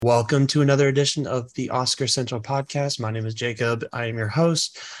Welcome to another edition of the Oscar Central podcast. My name is Jacob. I am your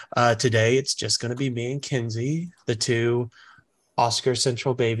host. Today, it's just going to be me and Kinsey, the two Oscar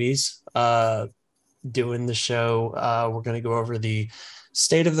Central babies, doing the show. We're going to go over the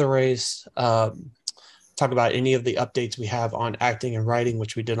state of the race, talk about any of the updates we have on acting and writing,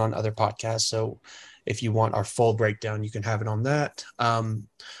 which we did on other podcasts. So if you want our full breakdown, you can have it on that.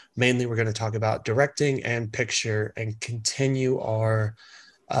 Mainly, we're going to talk about directing and picture and continue our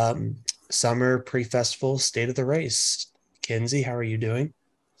um, summer pre-festival state of the race. Kinsey, how are you doing?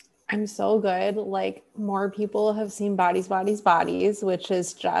 I'm so good. Like, more people have seen Bodies, Bodies, Bodies, which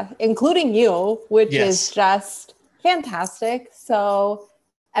is just, including you, which is Yes. just fantastic. So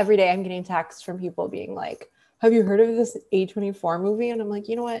every day I'm getting texts from people being like, have you heard of this A24 movie? And I'm like,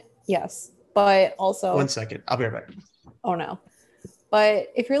 you know what? Yes. But One also, second. I'll be right back. oh no.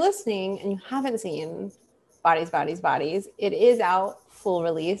 But if you're listening and you haven't seen Bodies, Bodies, Bodies, it is out full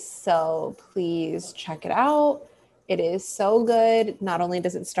release. So please check it out. It is so good. Not only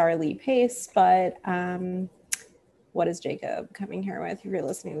does it star Lee Pace, but what is Jacob coming here with? If you're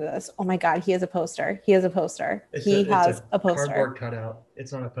listening to this, oh my God, he has a poster. He has a poster. He has a poster. Cardboard cutout.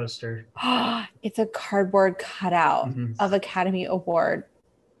 It's not a poster. It's a cardboard cutout Mm-hmm. of Academy Award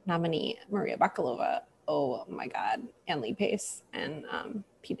nominee Maria Bakalova. Oh my God, and Lee Pace and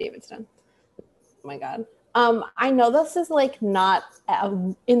Pete Davidson. Oh my God. I know this is like not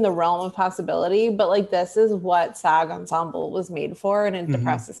in the realm of possibility, but like this is what SAG Ensemble was made for, and it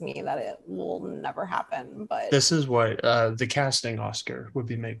depresses me that it will never happen. But This is what the casting Oscar would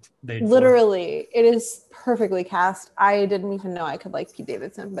be made literally, it is perfectly cast. I didn't even know I could like Pete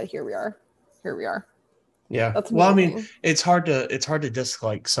Davidson, but here we are. Here we are. Yeah. That's Well, I amazing. mean, it's hard to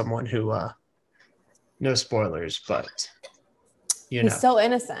dislike someone who no spoilers, but he's so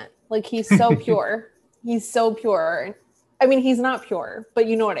innocent. Like, he's so pure. He's so pure. I mean, he's not pure, but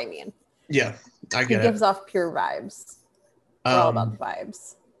you know what I mean. Yeah, I get he gives off pure vibes. We're all about the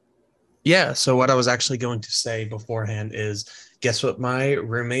vibes. Yeah, so what I was actually going to say beforehand is, guess what my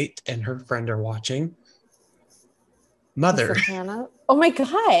roommate and her friend are watching? Mother. Hannah. Oh my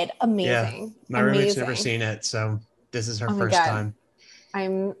God. Amazing. Yeah, my roommate's never seen it, so this is her first time.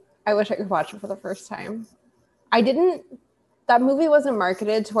 I wish I could watch it for the first time. That movie wasn't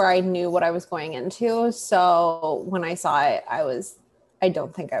marketed to where I knew what I was going into. So when I saw it, I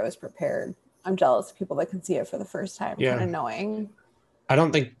don't think I was prepared. I'm jealous of people that can see it for the first time, kind of knowing. I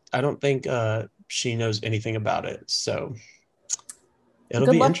don't think she knows anything about it, so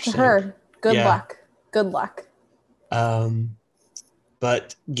it'll be interesting. Good luck to her. Good luck. Good luck.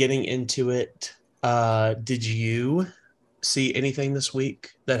 But getting into it, did you see anything this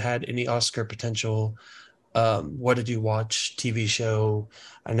week that had any Oscar potential? What did you watch? TV show?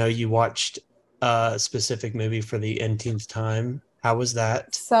 I know you watched a specific movie for the nteenth time. How was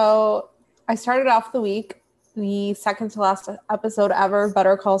that? So I started off the second to last episode ever,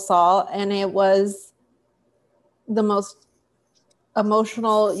 Better Call Saul, and it was the most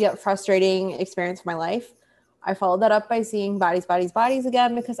emotional yet frustrating experience of my life. I followed that up by seeing Bodies, Bodies, Bodies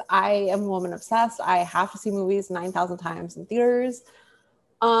again because I am a woman obsessed. I have to see movies 9,000 times in theaters.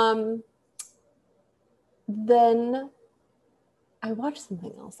 Then I watched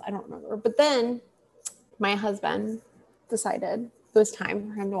something else. I don't remember. But then my husband decided it was time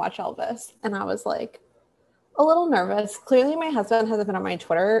for him to watch Elvis. And I was like a little nervous. Clearly, my husband hasn't been on my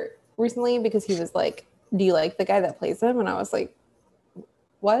Twitter recently because he was like, do you like the guy that plays him? And I was like,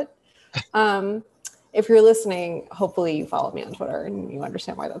 what? If you're listening, hopefully you follow me on Twitter and you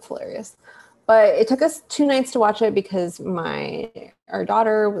understand why that's hilarious. But it took us 2 nights to watch it because our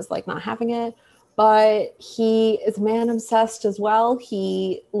daughter was like not having it. But he is man obsessed as well.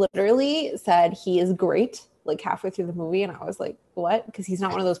 He literally said he is great like halfway through the movie. And I was like, what? Because he's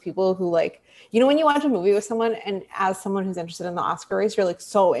not one of those people who like, when you watch a movie with someone and as someone who's interested in the Oscar race, you're like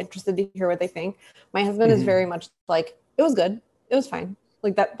so interested to hear what they think. My husband is very much like, it was good. It was fine.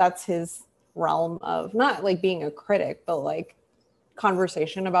 Like that's his realm of not like being a critic, but like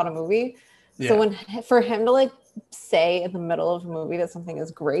conversation about a movie. Yeah. So for him to like say in the middle of a movie that something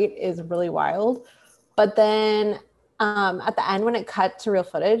is great is really wild. But then at the end when it cut to real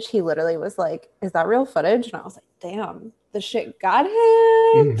footage, he literally was like, is that real footage? And I was like, damn, the shit got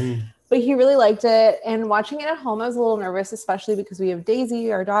him. But he really liked it. And watching it at home, I was a little nervous, especially because we have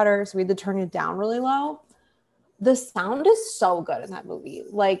Daisy, our daughter, so we had to turn it down really low. The sound is so good in that movie.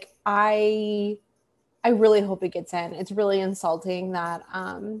 Like, I really hope it gets in. It's really insulting that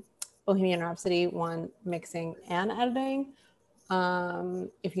Bohemian Rhapsody won mixing and editing.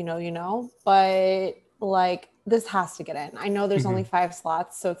 If you know, you know. But like, this has to get in. I know there's only 5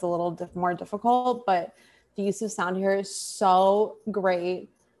 slots, so it's a little more difficult. But the use of sound here is so great.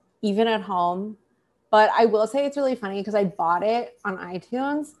 even at home. But I will say it's really funny because I bought it on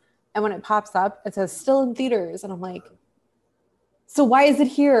iTunes, and when it pops up, it says still in theaters. And I'm like, so why is it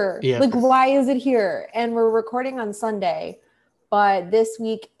here? Yeah. Like, why is it here? And we're recording on Sunday, but this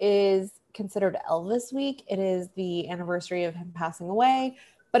week is considered Elvis week. It is the anniversary of him passing away,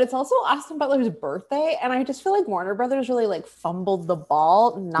 but it's also Austin Butler's birthday. And I just feel like Warner Brothers really like fumbled the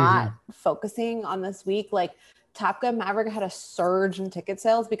ball, not focusing on this week. Like Top Gun Maverick had a surge in ticket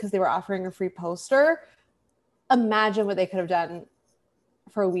sales because they were offering a free poster. Imagine what they could have done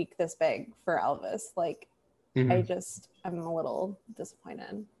for a week this big for Elvis. Like, I'm a little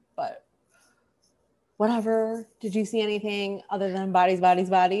disappointed, but whatever. Did you see anything other than Bodies, Bodies,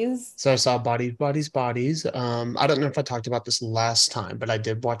 Bodies? So I saw Bodies, Bodies, Bodies. I don't know if I talked about this last time, but I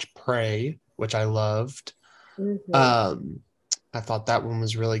did watch Prey, which I loved. I thought that one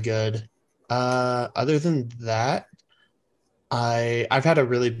was really good. Other than that, I've had a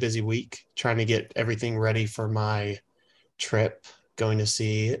really busy week trying to get everything ready for my trip, going to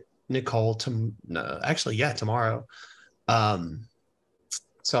see Nicole tomorrow.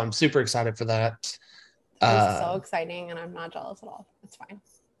 So I'm super excited for that. It's so exciting, and I'm not jealous at all. It's fine.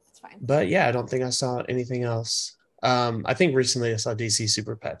 It's fine. But yeah, I don't think I saw anything else. I think recently I saw DC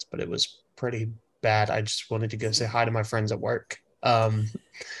Super Pets, but it was pretty bad. I just wanted to go say hi to my friends at work. But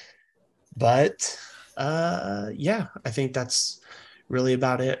yeah, I think that's really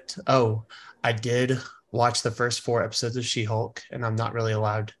about it. Oh, I did watch the first 4 episodes of She-Hulk, and I'm not really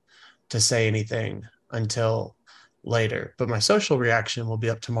allowed to say anything until later, but my social reaction will be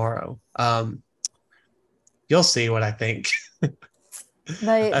up tomorrow. You'll see what I think.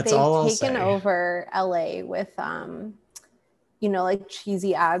 They've taken over LA with like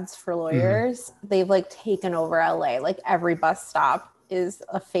cheesy ads for lawyers. They've like taken over LA. Like every bus stop is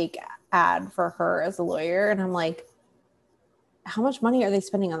a fake ad for her as a lawyer. And I'm like, how much money are they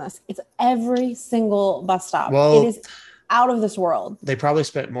spending on this? It's every single bus stop. Well, it is out of this world. They probably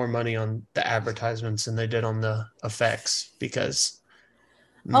spent more money on the advertisements than they did on the effects because.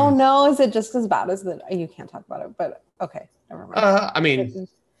 Oh no, is it just as bad as that? You can't talk about it, but okay, never mind. I mean,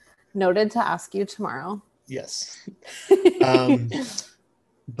 noted to ask you tomorrow. Yes.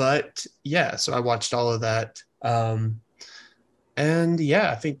 But yeah, so I watched all of that. And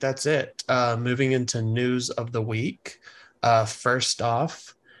yeah, I think that's it. Moving into news of the week. First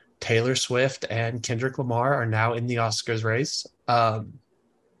off, Taylor Swift and Kendrick Lamar are now in the Oscars race,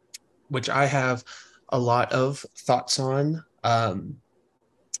 which I have a lot of thoughts on.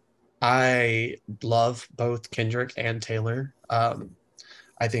 I love both Kendrick and Taylor.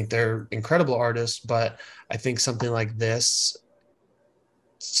 I think they're incredible artists, but I think something like this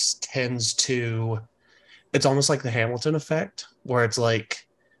tends to, it's almost like the Hamilton effect, where it's like,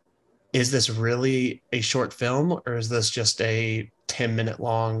 is this really a short film or is this just a 10-minute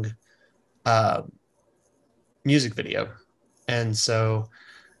long music video? And so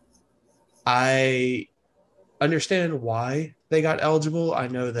I understand why they got eligible. I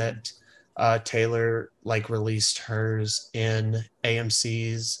know that Taylor like released hers in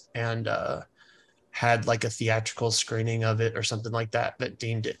AMC's and had like a theatrical screening of it or something like that that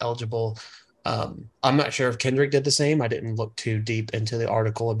deemed it eligible. I'm not sure if Kendrick did the same. I didn't look too deep into the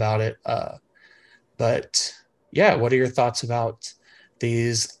article about it. But yeah, what are your thoughts about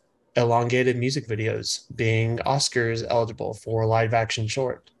these elongated music videos being Oscars eligible for live action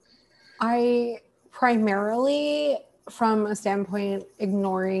short? I primarily, from a standpoint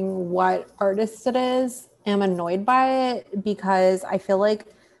ignoring what artist it is, am annoyed by it because I feel like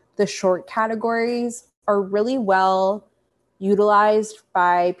the short categories are really well utilized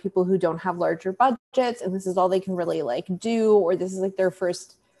by people who don't have larger budgets, and this is all they can really like do, or this is like their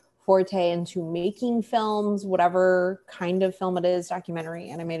first forte into making films, whatever kind of film it is, documentary,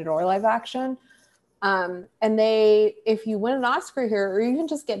 animated, or live action. And if you win an Oscar here, or even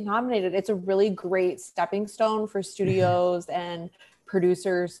just get nominated, it's a really great stepping stone for studios and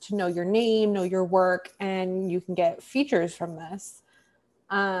producers to know your name, know your work, and you can get features from this.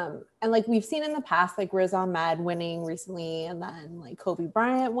 And like we've seen in the past, like Riz Ahmed winning recently, and then like Kobe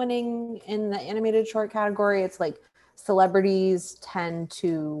Bryant winning in the animated short category. It's like celebrities tend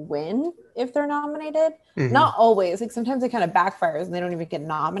to win if they're nominated. Not always. Like sometimes it kind of backfires and they don't even get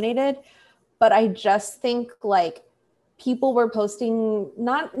nominated. But I just think like people were posting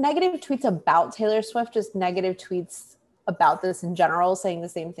not negative tweets about Taylor Swift, just negative tweets about this in general, saying the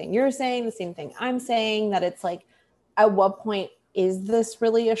same thing you're saying, the same thing I'm saying, that it's like, at what point is this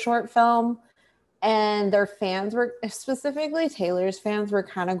really a short film? And their fans were, specifically Taylor's fans, were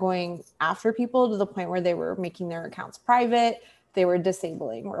kind of going after people to the point where they were making their accounts private. They were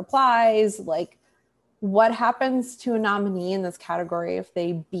disabling replies. Like, what happens to a nominee in this category if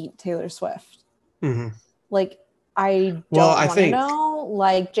they beat Taylor Swift? Mm-hmm. Like, I Well, don't I want to think know.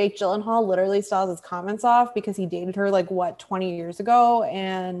 Like, Jake Gyllenhaal literally still has his comments off because he dated her, like, what, 20 years ago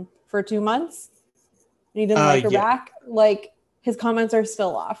and for 2 months? And he didn't like her yeah. back. Like, his comments are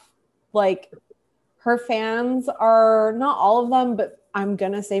still off. Like, her fans are, not all of them, but I'm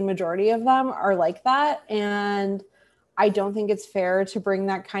going to say majority of them are like that. And I don't think it's fair to bring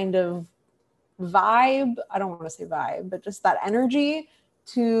that kind of vibe. I don't want to say vibe, but just that energy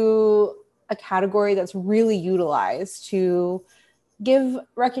to a category that's really utilized to give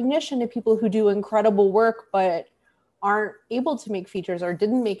recognition to people who do incredible work, but aren't able to make features or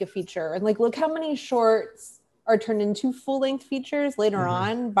didn't make a feature. And like, look how many shorts are turned into full-length features later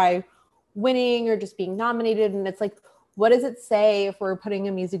on by winning or just being nominated. And it's like, what does it say if we're putting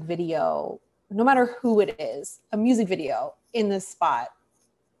a music video, no matter who it is, a music video in this spot?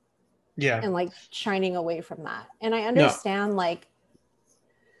 Yeah. And like shining away from that. And I No. understand like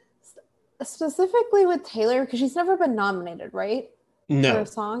specifically with Taylor, because she's never been nominated, right? For No. a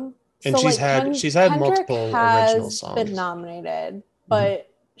song. And So she's like had Kendrick multiple original has songs. been nominated, but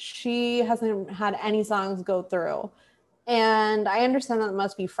she hasn't had any songs go through. And I understand that it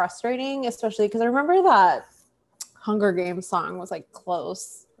must be frustrating, especially because I remember that Hunger Games song was like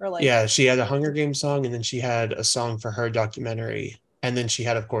close or like, yeah, she had a Hunger Games song, and then she had a song for her documentary, and then she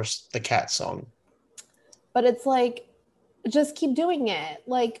had, of course, the Cat song. But it's like, just keep doing it.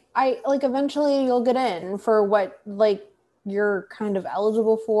 Like, eventually you'll get in for what like you're kind of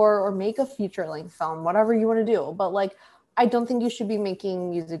eligible for, or make a feature length film, whatever you want to do. But like, I don't think you should be making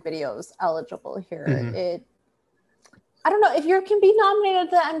music videos eligible here. I don't know, if you can be nominated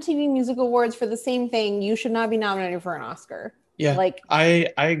at the MTV Music Awards for the same thing, you should not be nominated for an Oscar. Yeah, like I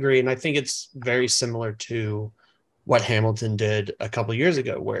agree, and I think it's very similar to what Hamilton did a couple years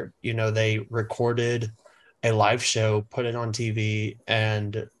ago, where they recorded a live show, put it on TV,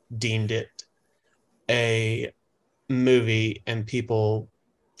 and deemed it a movie, and people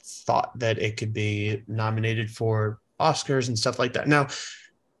thought that it could be nominated for Oscars and stuff like that. Now,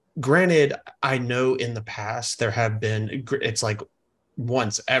 granted, I know in the past there have been, it's like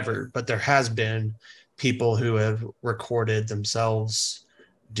once ever, but there has been people who have recorded themselves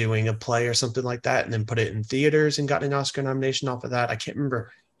doing a play or something like that and then put it in theaters and got an Oscar nomination off of that. I can't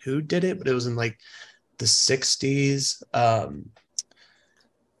remember who did it, but it was in like the 60s.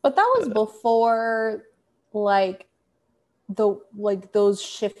 but that was before like those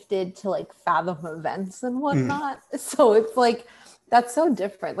shifted to like Fathom events and whatnot. So it's like, that's so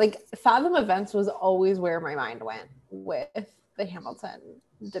different. Like, Fathom events was always where my mind went with the Hamilton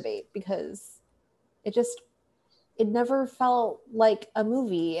debate, because it never felt like a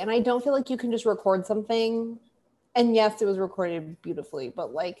movie. And I don't feel like you can just record something. And yes, it was recorded beautifully,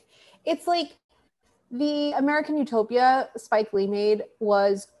 but like, it's like the American Utopia Spike Lee made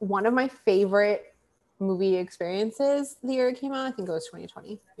was one of my favorite movie experiences the year it came out. I think it was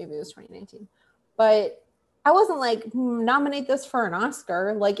 2020, maybe it was 2019, but I wasn't like, nominate this for an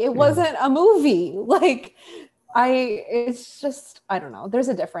Oscar. Like, it wasn't a movie. Like, it's just, I don't know. There's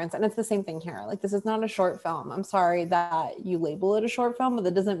a difference. And it's the same thing here. Like, this is not a short film. I'm sorry that you label it a short film, but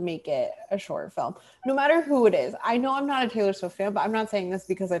that doesn't make it a short film, no matter who it is. I know I'm not a Taylor Swift fan, but I'm not saying this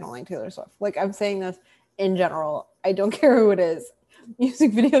because I don't like Taylor Swift. Like, I'm saying this in general. I don't care who it is.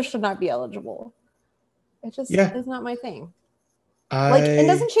 Music videos should not be eligible. It just is not my thing. And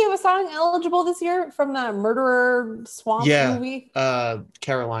doesn't she have a song eligible this year from that Murderer Swamp movie?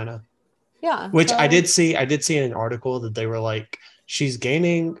 Carolina. Yeah. Which I did see in an article that they were like, she's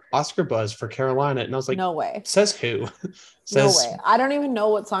gaining Oscar buzz for Carolina. And I was like, no way. Says who? No way. I don't even know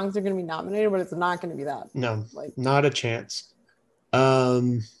what songs are going to be nominated, but it's not going to be that. No, like, not a chance.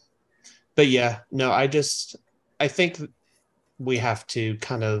 But yeah, no, I think we have to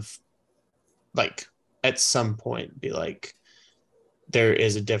kind of like at some point be like, there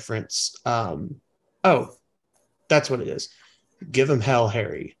is a difference. Oh, that's what it is. Give Him Hell,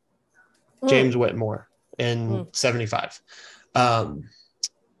 Harry. James Whitmore in 75.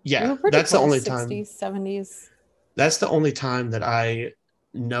 Yeah, that's the only 60s, time. 70s. That's the only time that I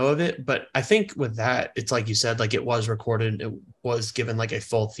know of it. But I think with that, it's like you said, like it was recorded. It was given like a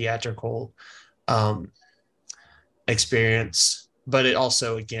full theatrical experience. But it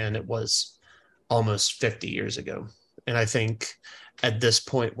also, again, it was almost 50 years ago. And I think at this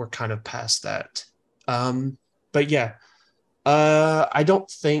point, we're kind of past that. But yeah, I don't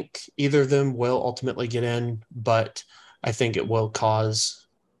think either of them will ultimately get in, but I think it will cause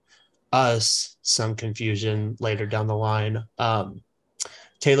us some confusion later down the line.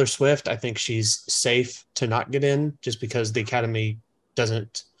 Taylor Swift, I think she's safe to not get in just because the Academy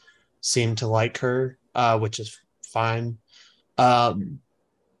doesn't seem to like her which is fine. Um,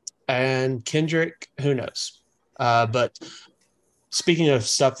 and Kendrick, who knows? But speaking of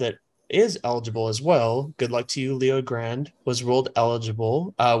stuff that is eligible as well, good luck to you. Leo Grand was ruled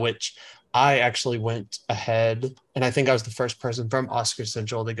eligible, which I actually went ahead, and I think I was the first person from Oscar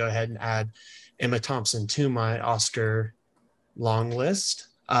Central to go ahead and add Emma Thompson to my Oscar long list.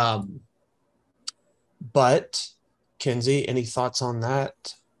 But Kenzie, any thoughts on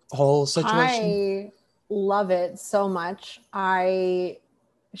that whole situation? I love it so much.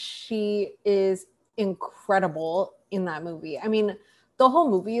 She is incredible in that movie. I mean, the whole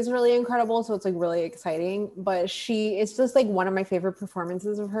movie is really incredible, so it's like really exciting, but she is just like one of my favorite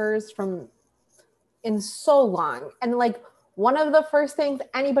performances of hers from in so long. And like one of the first things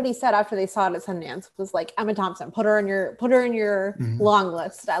anybody said after they saw it at Sundance was like, Emma Thompson, put her in your long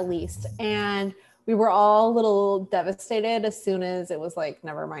list at least. And we were all a little devastated as soon as it was like,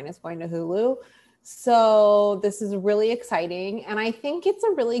 never mind, it's going to Hulu. So this is really exciting. And I think it's a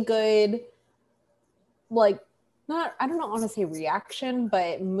really good, like, I don't want to say reaction,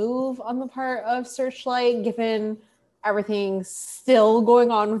 but move on the part of Searchlight, given everything still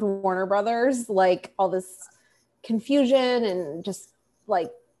going on with Warner Brothers, like all this confusion and just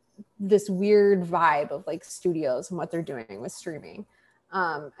like this weird vibe of like studios and what they're doing with streaming.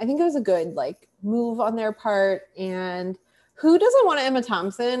 I think it was a good like move on their part. And who doesn't want Emma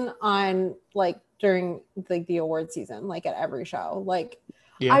Thompson on like during like the award season, like at every show? Like,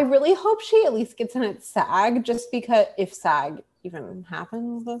 yeah. I really hope she at least gets in at SAG, just because if SAG even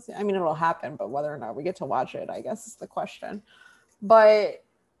happens this, I mean, it'll happen, but whether or not we get to watch it, I guess is the question. But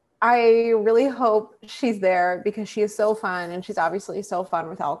I really hope she's there because she is so fun, and she's obviously so fun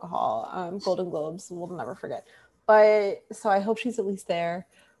with alcohol. Golden Globes, we'll never forget. But so I hope she's at least there.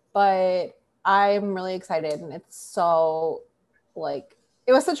 But I'm really excited, and it's so like,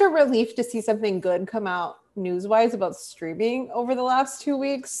 it was such a relief to see something good come out news-wise about streaming over the last 2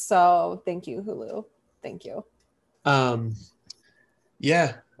 weeks. So thank you, Hulu. Thank you.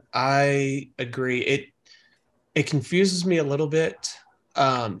 Yeah, I agree. It confuses me a little bit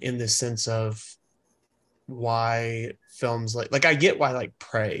in the sense of why films like I get why like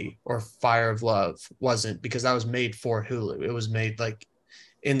Prey or Fire of Love wasn't, because that was made for Hulu. It was made like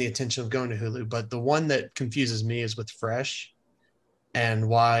in the intention of going to Hulu. But the one that confuses me is with Fresh, and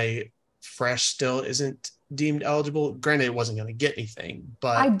why Fresh still isn't deemed eligible. Granted, it wasn't going to get anything,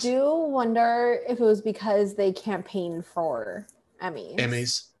 but I do wonder if it was because they campaigned for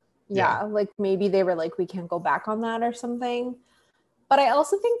Emmys. Yeah, like maybe they were like, we can't go back on that or something. But I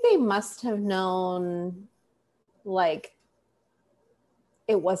also think they must have known like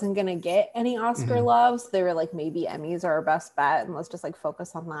it wasn't going to get any Oscar love. So they were like, maybe Emmys are our best bet, and let's just like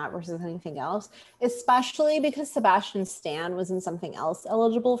focus on that versus anything else, especially because Sebastian Stan was in something else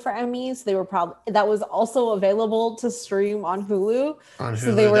eligible for Emmys. They were probably, that was also available to stream on Hulu.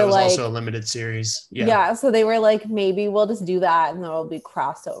 So they were that was like, also a limited series. Yeah. So they were like, maybe we'll just do that, and there will be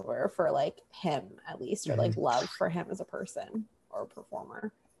crossover for like him at least, or like love for him as a person or a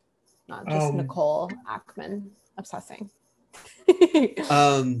performer, not just Nicole Ackman obsessing.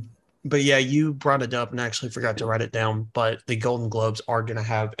 But yeah, you brought it up and I actually forgot to write it down, but the Golden Globes are going to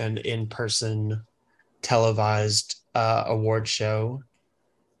have an in-person televised award show.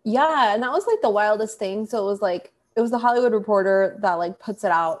 Yeah, and that was like the wildest thing. So it was like, it was the Hollywood Reporter that like puts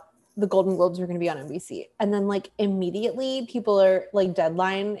it out. The Golden Globes are going to be on NBC. And then like immediately people are like,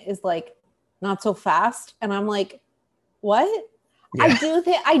 Deadline is like, not so fast. And I'm like, what? Yeah.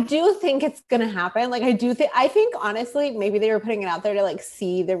 I do think it's gonna happen. Like I think honestly, maybe they were putting it out there to like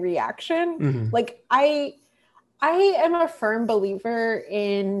see the reaction. Like I am a firm believer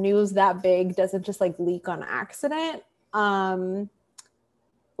in news that big doesn't just like leak on accident.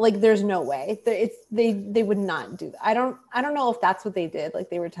 Like there's no way they would not do that. I don't know if that's what they did. Like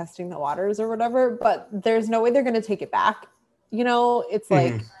they were testing the waters or whatever, but there's no way they're gonna take it back. You know, it's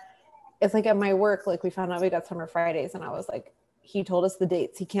like it's like at my work, like we found out we got Summer Fridays, and I was like, he told us the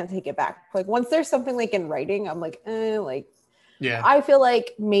dates. He can't take it back. Like once there's something like in writing, I'm like, yeah. I feel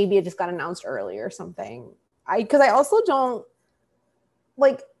like maybe it just got announced early or something. Because I also don't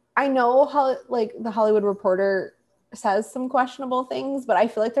like, I know how like the Hollywood Reporter says some questionable things, but I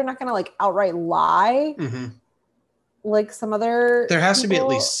feel like they're not going to like outright lie. Like some other there has to be at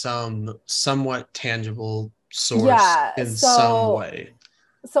least some somewhat tangible source in some way.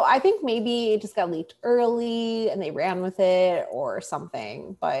 So I think maybe it just got leaked early and they ran with it or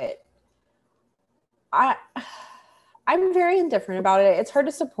something, but I'm very indifferent about it. It's hard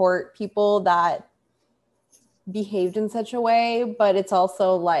to support people that behaved in such a way, but it's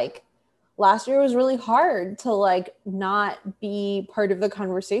also like last year was really hard to like not be part of the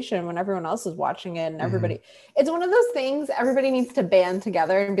conversation when everyone else is watching it and everybody it's one of those things everybody needs to band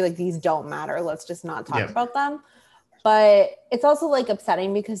together and be like, these don't matter, let's just not talk about them. But it's also like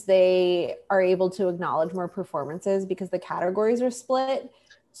upsetting because they are able to acknowledge more performances because the categories are split.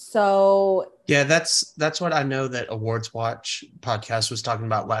 So yeah, that's what I know that Awards Watch podcast was talking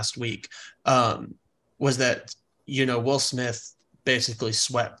about last week, was that, you know, Will Smith basically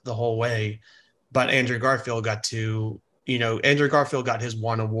swept the whole way, but Andrew Garfield got his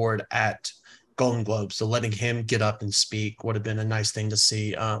one award at Golden Globes, so letting him get up and speak would have been a nice thing to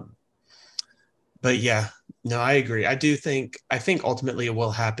see. But yeah, no, I agree. I think ultimately it will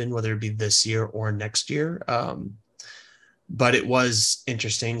happen, whether it be this year or next year. But it was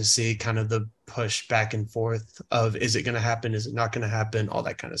interesting to see kind of the push back and forth of, is it going to happen? Is it not going to happen? All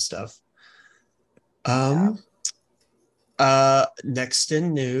that kind of stuff. Next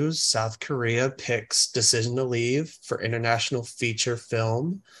in news, South Korea picks Decision to Leave for international feature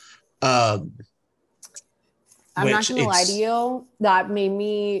film. I'm not going to lie to you, that made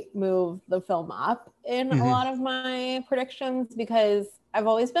me move the film up in a lot of my predictions because I've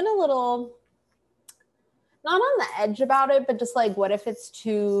always been a little not on the edge about it, but just like, what if it's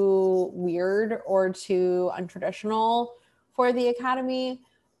too weird or too untraditional for the Academy?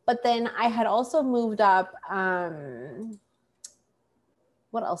 But then I had also moved up.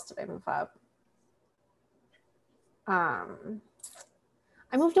 What else did I move up? I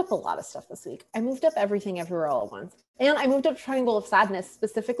moved up a lot of stuff this week. I moved up Everything Everywhere All at Once. And I moved up Triangle of Sadness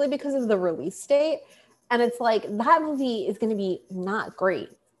specifically because of the release date. And it's like, that movie is going to be not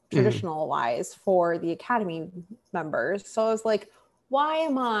great traditional wise for the Academy members. So I was like, why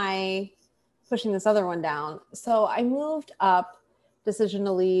am I pushing this other one down? So I moved up Decision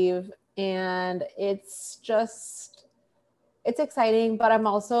to Leave, and it's exciting, but I'm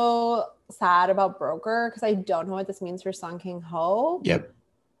also sad about Broker because I don't know what this means for Song Kang-ho. Yep.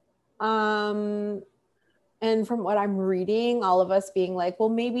 And from what I'm reading, all of us being like, well,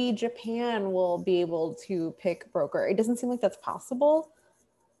 maybe Japan will be able to pick Broker. It doesn't seem like that's possible.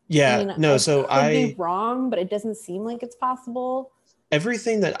 Yeah, I mean, no, so I could be wrong, but it doesn't seem like it's possible.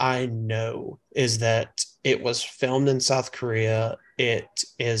 Everything that I know is that it was filmed in South Korea. It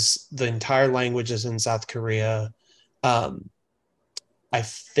is, the entire language is in South Korea. I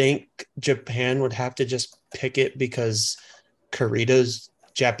think Japan would have to just pick it because Kirita's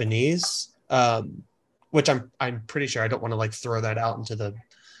Japanese, which I'm pretty sure, I don't want to like throw that out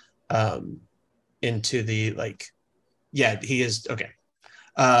into the like, yeah, he is okay.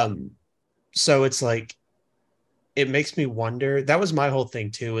 So it's like, it makes me wonder. That was my whole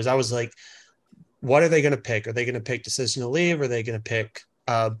thing too, is I was like, what are they going to pick? Are they going to pick Decision to Leave? Or are they going to pick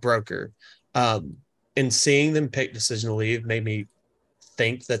Broker? And seeing them pick Decision to Leave made me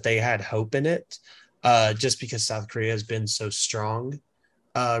think that they had hope in it, just because South Korea has been so strong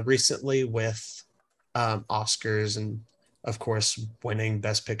recently with Oscars and, of course, winning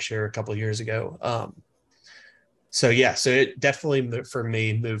Best Picture a couple of years ago. So it definitely, for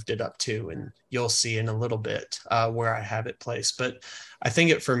me, moved it up too, and you'll see in a little bit where I have it placed. But I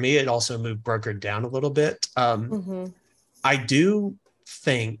think for me, it also moved Broker down a little bit. I do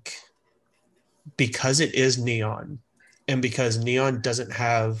think, because it is Neon, and because Neon doesn't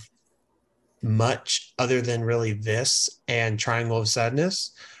have much other than really this and Triangle of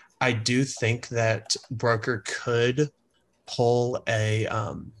Sadness, I do think that Broker could pull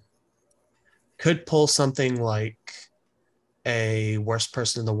something like a Worst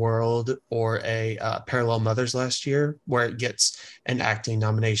Person in the World or a Parallel Mothers last year, where it gets an acting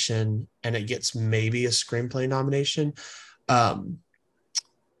nomination and it gets maybe a screenplay nomination.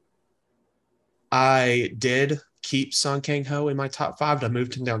 I did keep Song Kang-ho in my top 5. I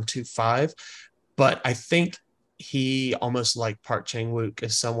moved him down to 5, but I think he, almost like Park Chan-wook,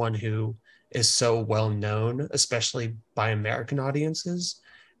 is someone who is so well known, especially by American audiences.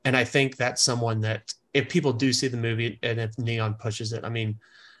 And I think that's someone that, if people do see the movie and if Neon pushes it, I mean,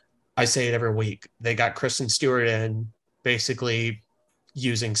 I say it every week, they got Kristen Stewart in basically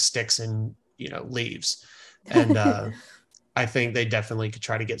using sticks and, leaves. And I think they definitely could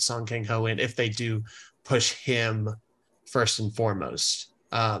try to get Song Kang-ho in if they do push him first and foremost.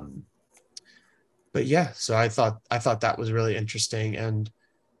 But yeah, so I thought that was really interesting and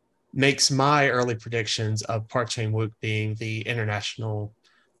makes my early predictions of Park Chan-wook being the international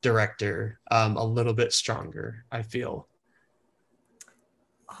director a little bit stronger, I feel.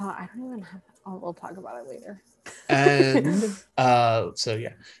 I don't even have we'll talk about it later. And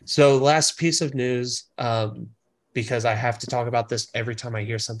so last piece of news, because I have to talk about this every time I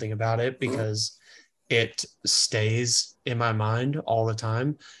hear something about it, because it stays in my mind all the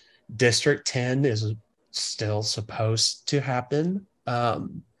time. District 10 is still supposed to happen.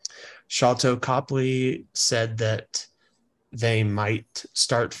 Shalto Copley said that they might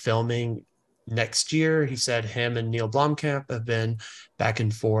start filming next year. He said him and Neil Blomkamp have been back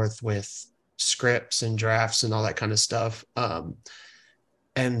and forth with scripts and drafts and all that kind of stuff.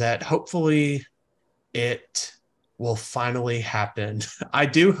 And that hopefully it will finally happen. I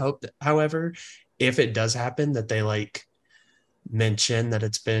do hope that, however, if it does happen, that they like mention that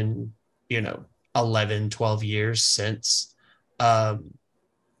it's been, 11, 12 years since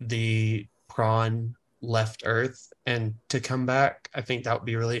the prawn left Earth and to come back. I think that would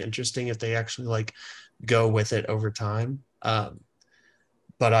be really interesting if they actually like go with it over time.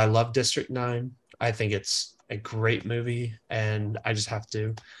 But I love District 9. I think it's a great movie, and I just have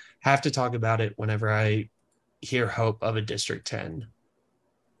to talk about it whenever I hear hope of a District 10.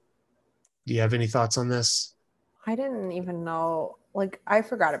 Do you have any thoughts on this? I didn't even know, like, I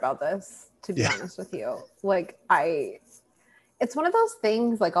forgot about this, to be honest with you. Like, it's one of those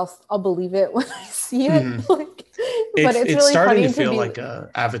things, like, I'll believe it when I see it. Mm-hmm. Like, but it's really starting funny to feel like a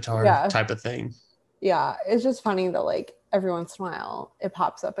Avatar type of thing. Yeah, it's just funny that like every once in a while it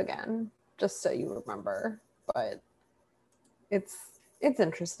pops up again, just so you remember. But it's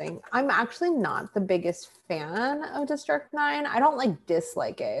interesting. I'm actually not the biggest fan of District 9. I don't like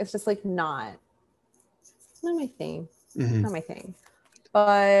dislike it. It's just like not my thing. Mm-hmm. Not my thing.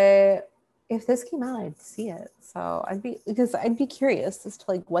 But if this came out, I'd see it. So I'd be curious as to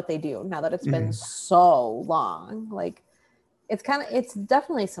like what they do now that it's been so long. Like it's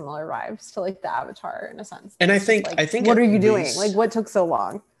definitely similar vibes to like the Avatar in a sense. And I think what are you doing? Like what took so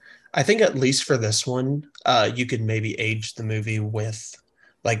long? I think at least for this one, you could maybe age the movie with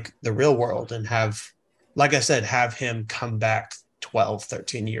like the real world and have, like I said, have him come back 12,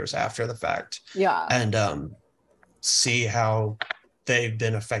 13 years after the fact. Yeah. And see how they've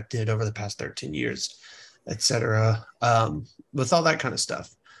been affected over the past 13 years, etc. With all that kind of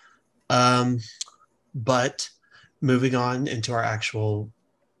stuff. But moving on into our actual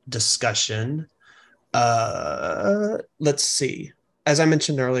discussion, let's see. As I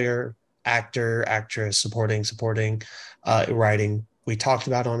mentioned earlier, actor, actress, supporting, writing. We talked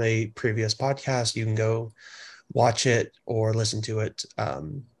about on a previous podcast. You can go watch it or listen to it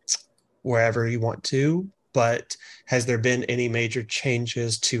wherever you want to. But has there been any major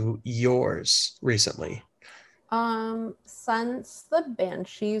changes to yours recently? Since the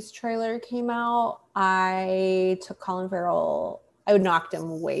Banshees trailer came out, I took Colin Farrell. I knocked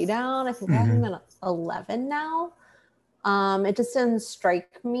him way down. I think I have him at 11 now. It just didn't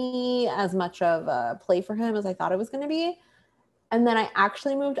strike me as much of a play for him as I thought it was going to be. And then I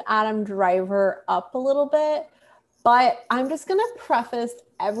actually moved Adam Driver up a little bit. But I'm just going to preface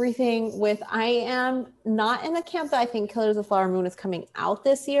everything with I am not in the camp that I think Killers of the Flower Moon is coming out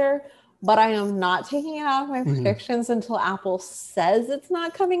this year, but I am not taking it out of my predictions until Apple says it's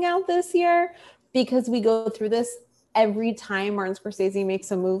not coming out this year, because we go through this every time Martin Scorsese makes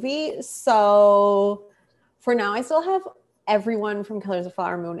a movie. So for now, I still have everyone from Killers of the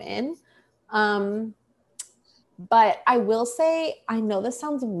Flower Moon in. But I will say, I know this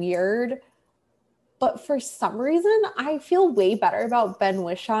sounds weird, but for some reason, I feel way better about Ben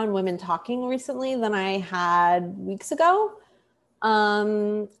Whishaw and Women Talking recently than I had weeks ago.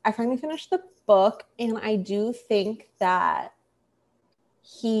 I finally finished the book, and I do think that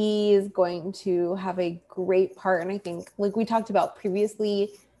he is going to have a great part. And I think, like we talked about previously,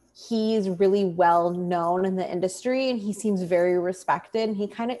 he's really well known in the industry, and he seems very respected. And he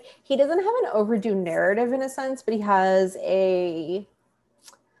doesn't have an overdue narrative in a sense, but he has a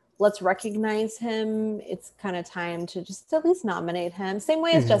let's recognize him. It's kind of time to just at least nominate him. Same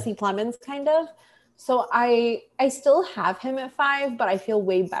way as Jesse Plemons, kind of. So I still have him at 5, but I feel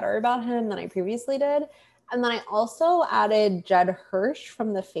way better about him than I previously did. And then I also added Judd Hirsch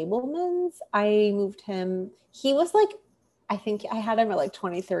from The Fabelmans. I moved him. He was like, I think I had him at like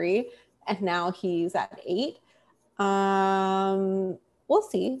 23, and now he's at 8. We'll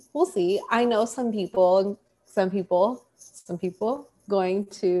see. I know some people going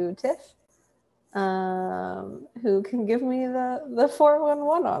to TIFF who can give me the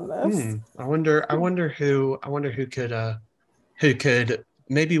 411 on this. I wonder who could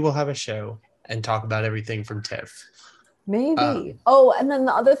maybe we'll have a show and talk about everything from TIFF. Maybe. And then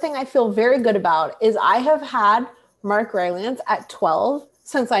the other thing I feel very good about is I have had Mark Rylance at 12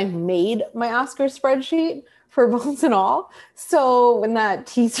 since I made my Oscar spreadsheet for Bones and All. So when that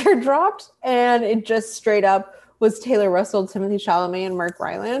teaser dropped and it just straight up was Taylor Russell, Timothée Chalamet, and Mark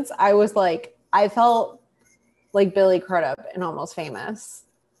Rylance, I felt like Billy Crudup in Almost Famous.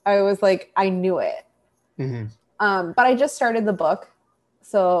 I was like, I knew it. But I just started the book.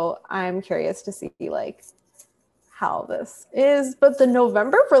 So I'm curious to see like how this is. But the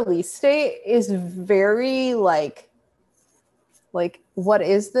November release date is very like what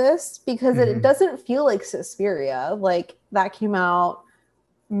is this? Because it doesn't feel like Suspiria. Like that came out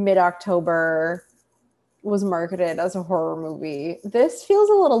mid-October, was marketed as a horror movie. This feels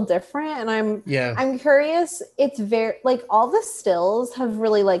a little different, and I'm curious. It's very like all the stills have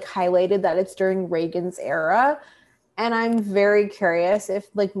really like highlighted that it's during Reagan's era, and I'm very curious if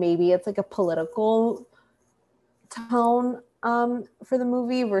like maybe it's like a political tone for the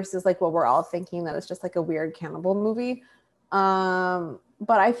movie versus like what we're all thinking that it's just like a weird cannibal movie.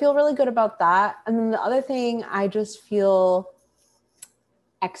 But I feel really good about that. And then the other thing I just feel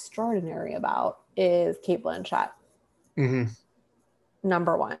extraordinary about is Cate Blanchett.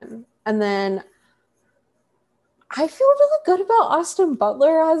 Number one. And then I feel really good about Austin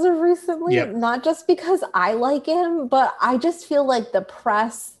Butler as of recently, not just because I like him, but I just feel like the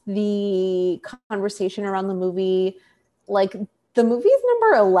press, the conversation around the movie, like the movie's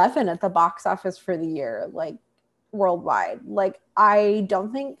number 11 at the box office for the year, like worldwide. Like I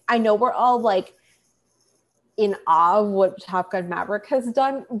know we're all like in awe of what Top Gun Maverick has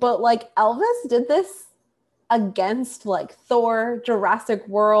done, but like Elvis did this against like Thor, Jurassic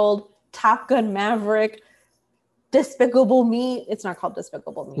World, Top Gun Maverick, Despicable Me. It's not called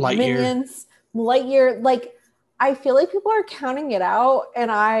Despicable Me. Lightyear. Minions, Lightyear. Like I feel like people are counting it out, and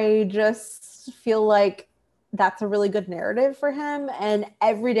I just feel like that's a really good narrative for him. And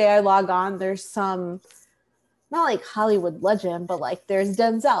every day I log on, there's some, not like Hollywood legend, but like there's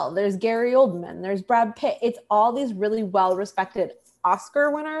Denzel, there's Gary Oldman, there's Brad Pitt. It's all these really well-respected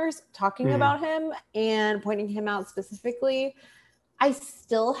Oscar winners talking about him and pointing him out specifically. I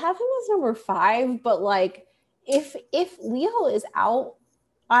still have him as number 5, but like if Leo is out,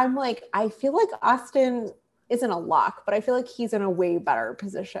 I'm like, I feel like Austin isn't a lock, but I feel like he's in a way better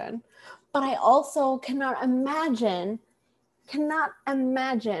position. But I also cannot imagine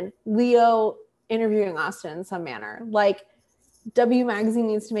Leo interviewing Austin in some manner. Like W Magazine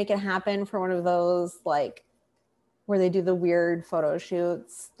needs to make it happen for one of those like where they do the weird photo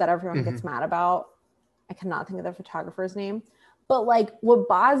shoots that everyone gets mad about. I cannot think of the photographer's name. But like what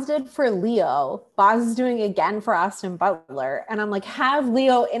Boz did for Leo, Boz is doing again for Austin Butler. And I'm like, have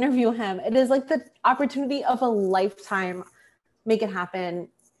Leo interview him. It is like the opportunity of a lifetime. Make it happen.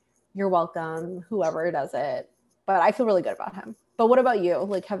 You're welcome, whoever does it. But I feel really good about him. But what about you?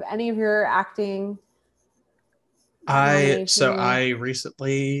 Like, have any of your acting? I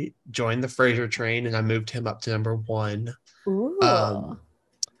recently joined the Frasier train and I moved him up to number 1. Ooh.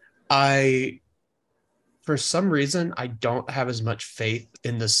 For some reason, I don't have as much faith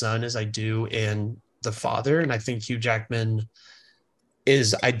in the son as I do in the father. And I think Hugh Jackman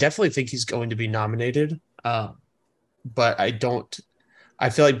I definitely think he's going to be nominated. But I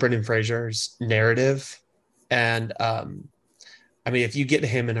feel like Brendan Fraser's narrative and, I mean, if you get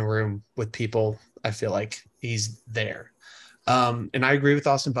him in a room with people, I feel like he's there. And I agree with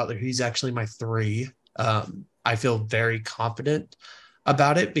Austin Butler. He's actually my 3. I feel very confident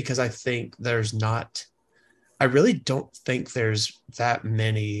about it because I really don't think there's that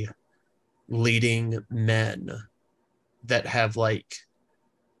many leading men that have like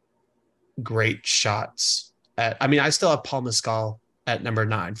great shots I still have Paul Mescal at number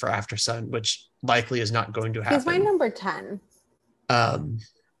 9 for Aftersun, which likely is not going to happen. He's my number 10.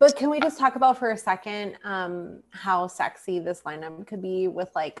 But can we just talk about for a second how sexy this lineup could be with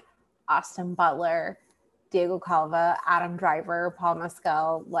like Austin Butler, Diego Calva, Adam Driver, Paul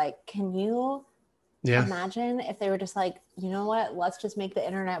Mescal? Like, can you imagine if they were just like, you know what? Let's just make the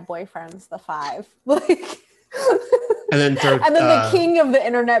internet boyfriends the 5. Like, and then the king of the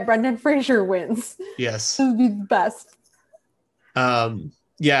internet, Brendan Fraser, wins. Yes, it would be the best.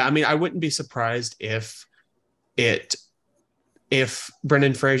 Yeah, I mean, I wouldn't be surprised if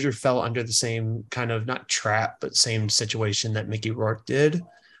Brendan Fraser fell under the same kind of not trap, but same situation that Mickey Rourke did,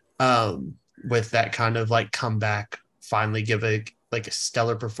 with that kind of like comeback, finally give a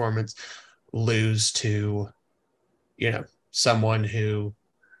stellar performance, lose to, someone who,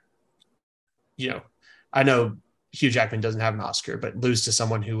 I know Hugh Jackman doesn't have an Oscar, but lose to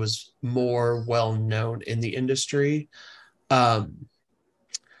someone who was more well-known in the industry. But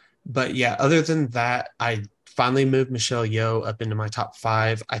yeah, other than that, I finally moved Michelle Yeoh up into my top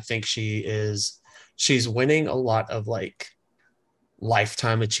 5. I think she's winning a lot of like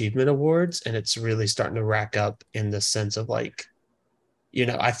lifetime achievement awards, and it's really starting to rack up in the sense of like,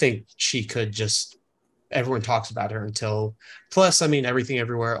 I think she could just, everyone talks about her until, plus, I mean, Everything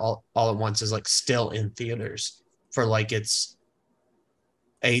Everywhere all at Once is like still in theaters for like its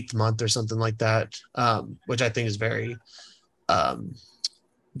 8th month or something like that, which I think is very Um,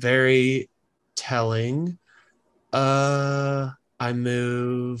 very telling. I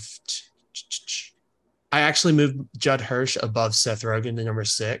moved. I actually moved Judd Hirsch above Seth Rogen to number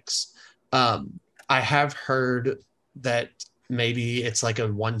 6. Um, I have heard that maybe it's like a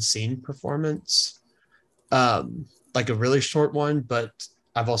one scene performance, um, like a really short one, but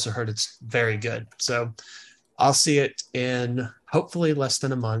I've also heard it's very good. So I'll see it in hopefully less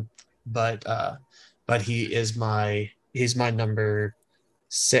than a month. But he's my number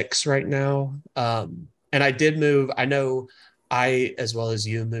 6 right now. And I did move. I know I, as well as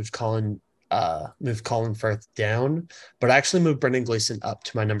you, moved Colin Firth down, but I actually moved Brendan Gleeson up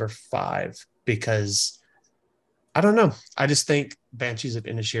to my number 5 because I don't know. I just think Banshees of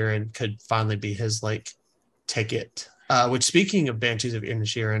Inisherin could finally be his like ticket. Which, speaking of Banshees of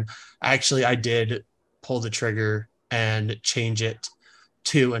Inisherin, I did pull the trigger and change it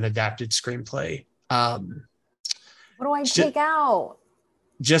to an adapted screenplay. What do I take out?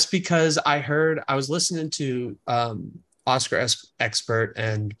 Just because I was listening to Oscar expert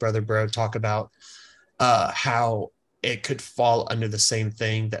and Brother Bro talk about how it could fall under the same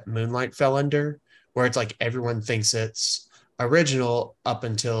thing that Moonlight fell under, where it's like everyone thinks it's original up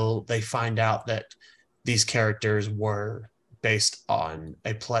until they find out that these characters were based on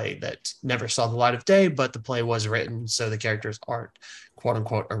a play that never saw the light of day, but the play was written, so the characters aren't quote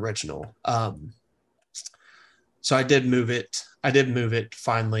unquote original. So I did move it. I did move it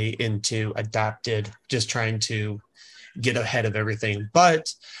finally into adapted, just trying to get ahead of everything.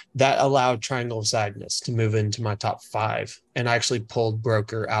 But that allowed Triangle of Sadness to move into my top 5, and I actually pulled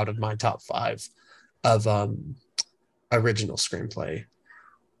Broker out of my top 5 of original screenplay.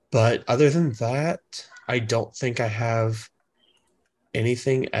 But other than that, I don't think I have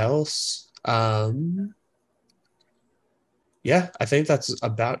anything else. Yeah, I think that's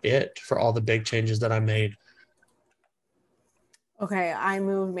about it for all the big changes that I made. Okay, I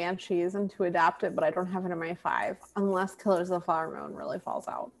moved Banshees into adapted, but I don't have it in my 5 unless Killers of the Flower Moon really falls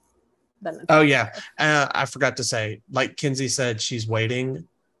out. Then it's oh yeah, I forgot to say, like Kinsey said, she's waiting.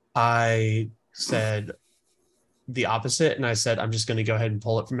 I said the opposite, and I said I'm just going to go ahead and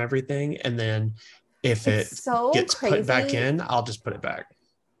pull it from everything, and then if it's it so gets crazy. put back in, I'll just put it back.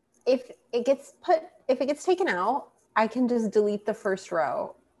 If it gets taken out, I can just delete the first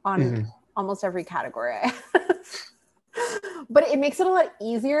row on almost every category. But it makes it a lot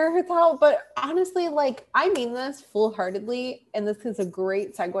easier to tell. But honestly, like, I mean this full-heartedly, and this is a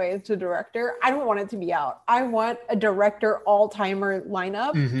great segue to director. I don't want it to be out. I want a director all-timer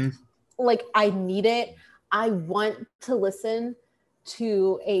lineup. Like, I need it. I want to listen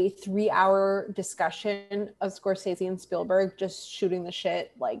to a 3-hour discussion of Scorsese and Spielberg just shooting the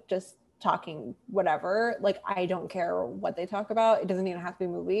shit, like just talking whatever. Like, I don't care what they talk about. It doesn't even have to be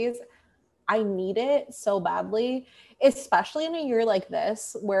movies. I need it so badly, especially in a year like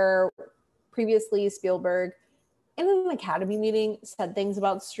this, where previously Spielberg in an Academy meeting said things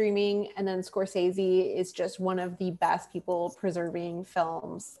about streaming, and then Scorsese is just one of the best people preserving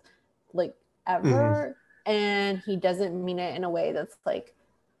films like ever. And he doesn't mean it in a way that's like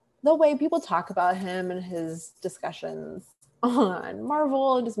the way people talk about him and his discussions on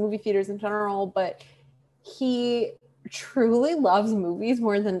Marvel and just movie theaters in general, but he truly loves movies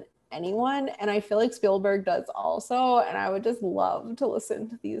more than anyone, and I feel like Spielberg does also. And I would just love to listen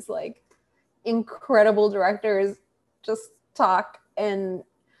to these like incredible directors just talk. And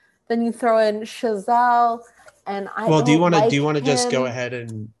then you throw in Chazelle, and do you want to just go ahead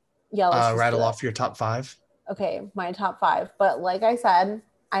and rattle off your top 5? Okay, my top 5. But like I said,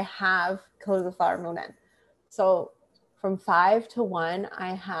 I have Killers of the Flower Moon in. So from 5 to 1,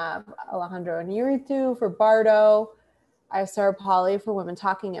 I have Alejandro Iñárritu for Bardo. I have Sarah Polley for Women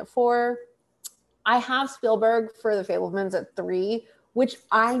Talking at 4. I have Spielberg for The Fabelmans at 3, which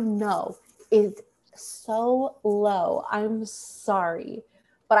I know is so low. I'm sorry.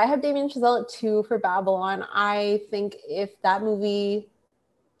 But I have Damien Chazelle at 2 for Babylon. I think even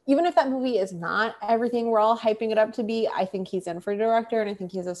if that movie is not everything we're all hyping it up to be, I think he's in for director, and I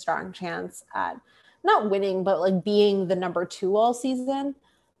think he has a strong chance at not winning, but like being the number 2 all season.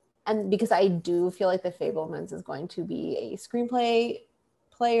 And because I do feel like The Fabelmans is going to be a screenplay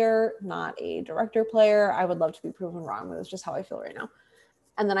player, not a director player. I would love to be proven wrong, but it's just how I feel right now.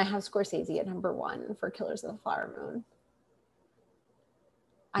 And then I have Scorsese at number 1 for Killers of the Flower Moon.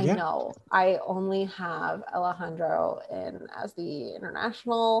 I know I only have Alejandro in as the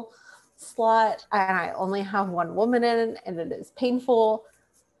international slot, and I only have one woman in, and it is painful.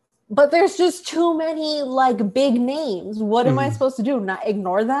 But there's just too many like big names. What am I supposed to do? Not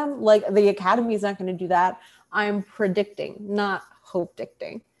ignore them? Like, the Academy is not going to do that. I'm predicting, not hope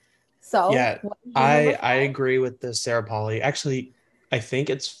dicting. So Yeah, what is your number I five? agree with the Sarah Polly. Actually, I think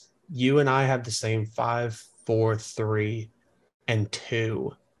it's you and I have the same 5, 4, 3, and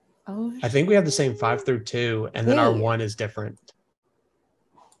 2. Oh I think we have the same shit. 5 through 2, and then our Wait, one is different.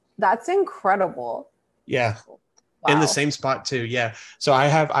 that's incredible. Yeah, in the Wow. same spot too. Yeah. So I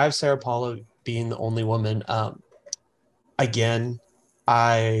have Sarah Paula being the only woman. Again,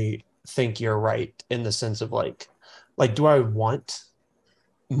 I think you're right in the sense of like do I want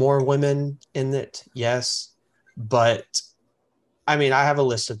more women in it? Yes, but I mean I have a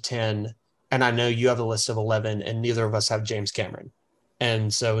list of 10, and I know you have a list of 11, and neither of us have James Cameron,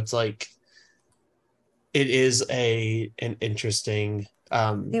 and so it's like it is an interesting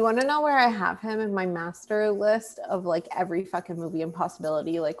Do you want to know where I have him in my master list of like every fucking movie and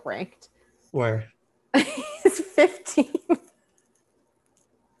possibility like ranked? where He's 15.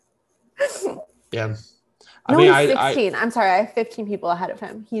 yeah. I No, mean he's I 16. I'm sorry, I have 15 people ahead of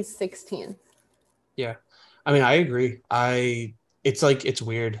him. He's 16. yeah. I mean I agree. It's like it's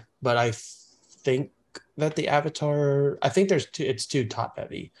weird, but I think that the Avatar, I think it's too top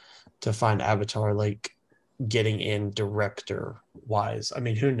heavy to find Avatar like getting in director wise. I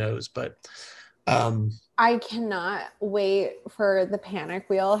mean, who knows, but um I cannot wait for the panic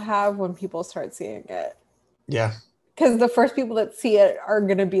we all have when people start seeing it. yeah, Because the first people that see it are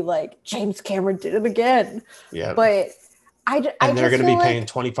going to be like, James Cameron did it again. yeah. But I And they're just going to feel be paying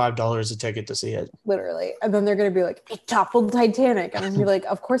like $25 a ticket to see it. literally. And then they're going to be like, it toppled Titanic. And I'm going to be like,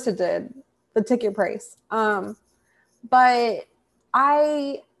 of course it did. The ticket price. But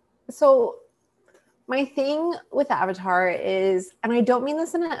I, so my thing with Avatar is, and I don't mean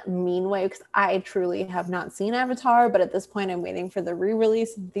this in a mean way because I truly have not seen Avatar, but at this point I'm waiting for the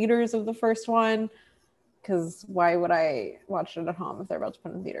re-release in theaters of the first one because why would I watch it at home if they're about to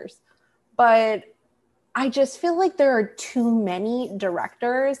put it in theaters? But I just feel like there are too many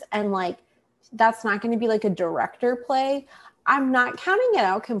directors and like that's not going to be like a director play. I'm not counting it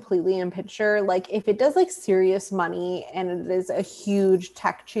out completely in picture. Like if it does like serious money and it is a huge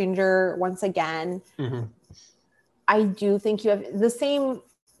tech changer once again, Mm-hmm. I do think you have the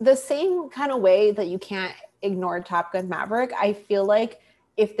same kind of way that you can't ignore Top Gun Maverick. I feel like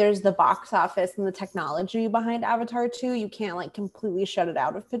if there's the box office and the technology behind Avatar 2, you can't like completely shut it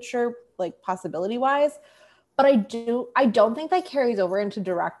out of picture, like possibility wise. But I don't think that carries over into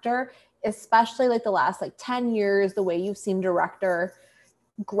director, especially like the last like 10 years, the way you've seen director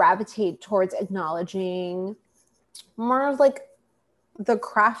gravitate towards acknowledging more of like the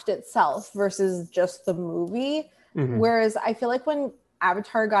craft itself versus just the movie. Mm-hmm. Whereas I feel like when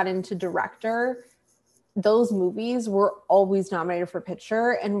Avatar got into director, those movies were always nominated for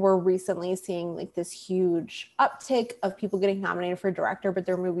picture, and we're recently seeing like this huge uptick of people getting nominated for director, but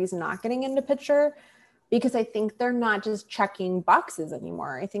their movies not getting into picture because I think they're not just checking boxes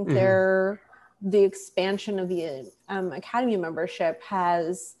anymore. I think Mm-hmm. the expansion of the Academy membership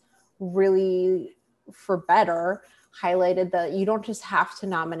has really, for better, highlighted that you don't just have to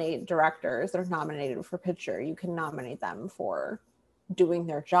nominate directors that are nominated for picture. You can nominate them for doing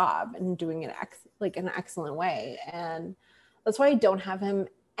their job and doing it like an excellent way. And that's why I don't have him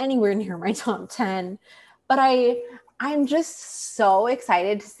anywhere near my top 10. But I'm just so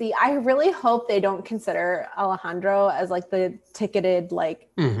excited to see. I really hope they don't consider Alejandro as like the ticketed like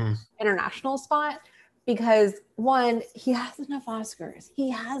Mm-hmm. international spot because one, he has enough Oscars. He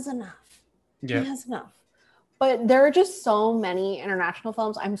has enough. He Yeah. has enough. But there are just so many international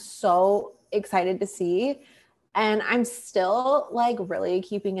films I'm so excited to see. And I'm still like really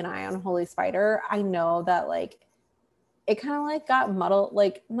keeping an eye on Holy Spider. I know that like it kind of like got muddled,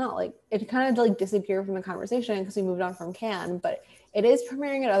 like not like it kind of like disappeared from the conversation because we moved on from Cannes, but it is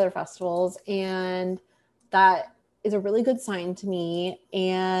premiering at other festivals, and that is a really good sign to me.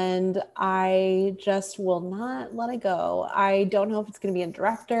 And I just will not let it go. I don't know if it's going to be a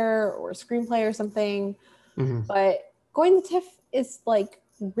director or a screenplay or something, Mm-hmm. but going to TIFF is like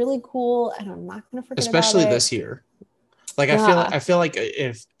really cool, and I'm not going to forget about Especially it. this year. Like Yeah, I feel like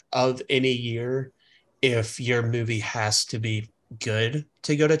if of any year, if your movie has to be good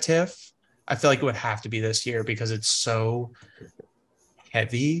to go to TIFF, I feel like it would have to be this year because it's so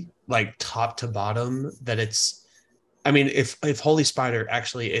heavy, like top to bottom, that it's I mean, if Holy Spider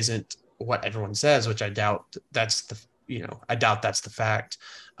actually isn't what everyone says, which I doubt that's the I doubt that's the fact.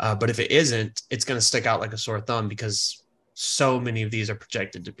 But if it isn't, it's going to stick out like a sore thumb because so many of these are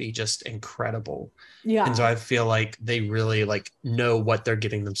projected to be just incredible, and so yeah, I feel like they really like know what they're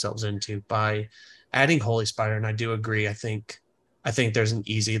getting themselves into by adding Holy Spider. And I do agree. I think there's an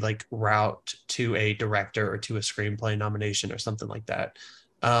easy like route to a director or to a screenplay nomination or something like that.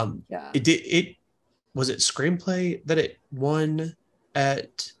 yeah. It was it screenplay that it won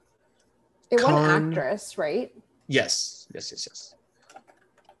at It won actress, right? Yes.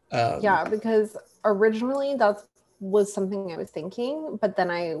 Yeah, because originally that was something I was thinking, but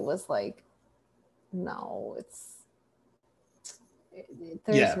then I was like, no,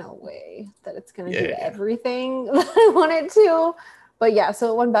 there's no way that it's going to do everything that I want it to. But yeah,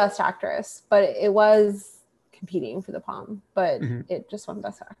 so it won Best Actress, but it was competing for the Palm, but it just won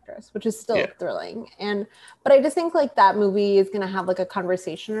Best Actress, which is still thrilling. But I just think like that movie is going to have like a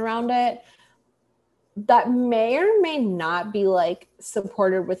conversation around it that may or may not be like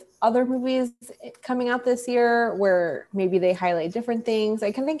supported with other movies coming out this year, where maybe they highlight different things.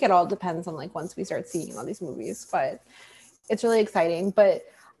 I can think it all depends on like once we start seeing all these movies, but it's really exciting. But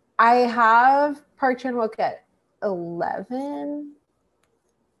I have Park Chan-wook at 11,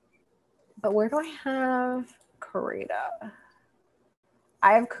 but where do I have Karita?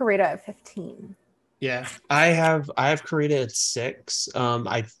 I have Karita at 15. Yeah, I have Karita at 6.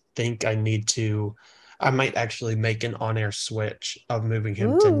 I think I might actually make an on-air switch of moving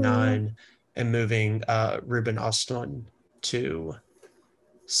him to 9 and moving Ruben Östlund to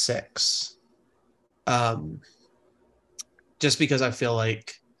 6. Just because I feel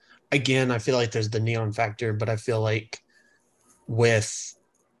like, again, I feel like there's the neon factor, but I feel like with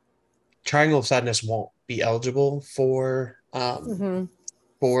Triangle of Sadness won't be eligible for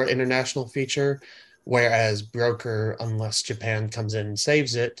international feature, whereas Broker, unless Japan comes in and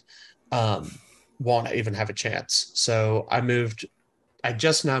saves it, won't even have a chance. So I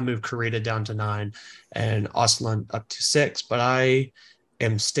just now moved Karita down to 9 and Östlund up to 6, but I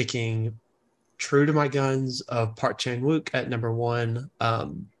am sticking true to my guns of Park Chan-wook at number 1.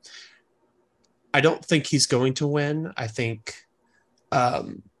 I don't think he's going to win. I think, I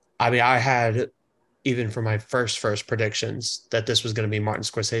had, even for my first predictions, that this was going to be Martin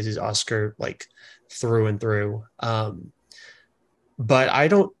Scorsese's Oscar, like through and through. But I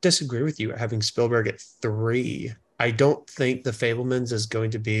don't disagree with you having Spielberg at 3. I don't think The Fabelmans is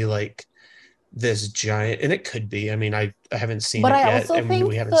going to be like this giant, and it could be. I mean, I haven't seen it yet, I also think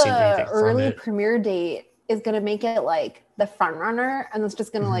we haven't seen anything from it. Early premiere date is going to make it like the front runner, and it's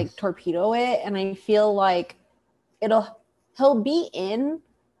just going to like torpedo it. And I feel like he'll be in,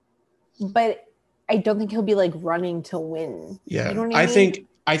 but I don't think he'll be like running to win. Yeah, you know what I mean?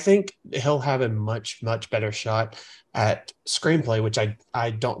 I think he'll have a much better shot at screenplay, which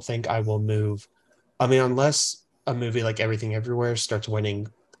I don't think I will move. I mean, unless a movie like Everything Everywhere starts winning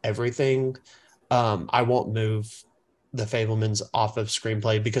everything, I won't move The Fabelmans off of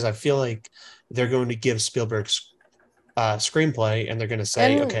screenplay, because I feel like they're going to give Spielberg's screenplay and they're going to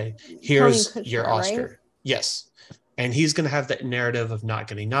say, okay, here's your Oscar. Right? Yes. And he's going to have that narrative of not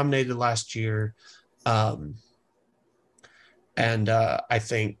getting nominated last year. I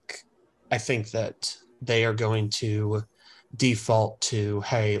think that they are going to default to,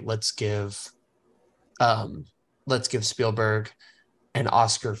 hey, let's give Spielberg an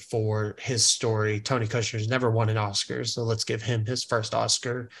Oscar for his story. Tony Kushner's never won an Oscar, so let's give him his first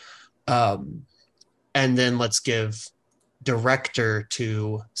Oscar. And then let's give director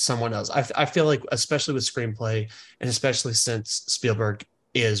to someone else. I feel like, especially with screenplay, and especially since Spielberg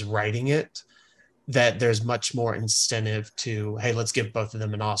is writing it, that there's much more incentive to, hey, let's give both of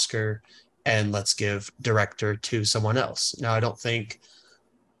them an Oscar and let's give director to someone else. Now,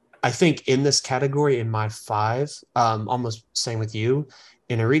 I think in this category, in my 5, almost same with you,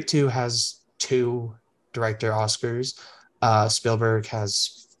 Inarritu has 2 director Oscars. Spielberg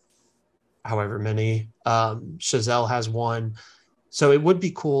has however many. Chazelle has 1. So it would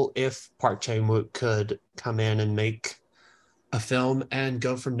be cool if Park Chan-wook could come in and make a film and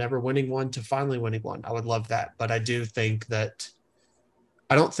go from never winning one to finally winning one. I would love that. But I don't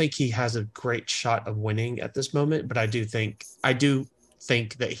think he has a great shot of winning at this moment, but I do think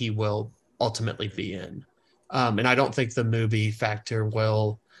that he will ultimately be in. And I don't think the movie factor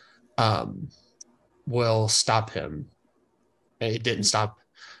will stop him. It didn't stop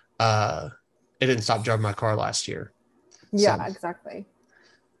Drive My Car last year. Yeah, so. Exactly.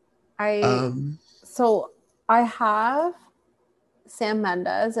 So I have Sam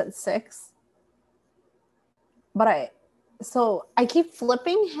Mendes at 6, but I keep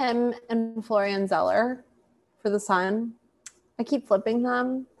flipping him and Florian Zeller for The Sun. I keep flipping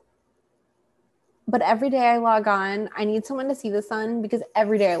them, but every day I log on, I need someone to see The Sun, because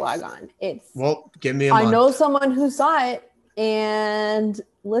every day I log on, give me a month. I know someone who saw it, and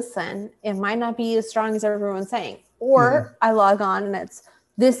listen, it might not be as strong as everyone's saying. Or I log on and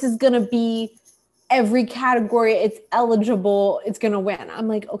this is going to be every category it's eligible, it's going to win. I'm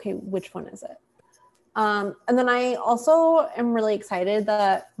like, okay, which one is it? And then I also am really excited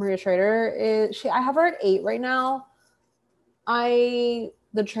that Maria Schrader I have her at 8 right now. I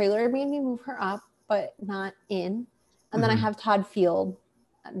the trailer made me move her up, but not in. And then I have Todd Field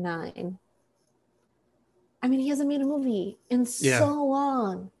at 9. I mean, he hasn't made a movie in so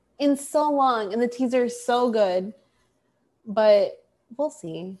long. And the teaser is so good. But we'll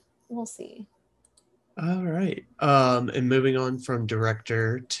see. All right. And moving on from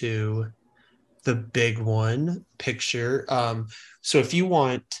director to the big one, picture. So if you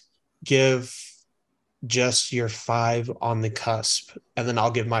want, give just your 5 on the cusp, and then I'll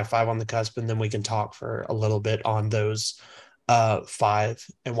give my 5 on the cusp, and then we can talk for a little bit on those 5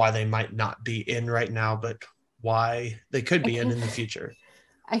 and why they might not be in right now, but why they could be in the future.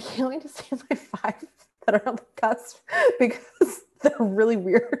 I can't wait to see my 5 that are on the cusp because they're really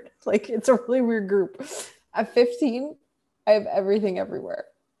weird. Like, it's a really weird group. At 15, I have Everything Everywhere.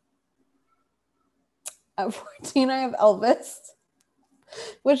 At 14, I have Elvis,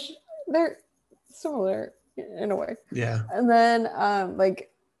 which they're similar in a way. Yeah. And then,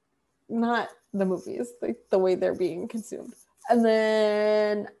 like, not the movies, like the way they're being consumed. And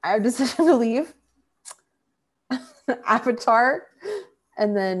then I have Decision to Leave, Avatar,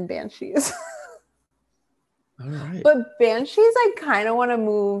 and then Banshees. All right. But Banshees, I kind of want to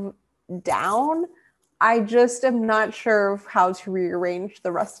move down. I just am not sure of how to rearrange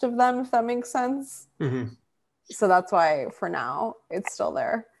the rest of them, if that makes sense. Mm-hmm. So that's why for now it's still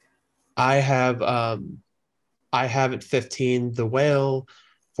there. I have at 15 The Whale,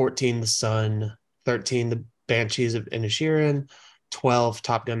 14 The Sun, 13 The Banshees of Inisherin, 12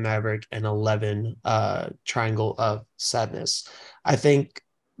 Top Gun Maverick, and 11 Triangle of Sadness. I think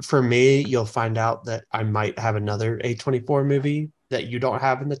for me, you'll find out that I might have another A24 movie that you don't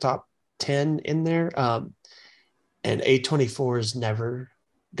have in the top 10 in there. And A24 has never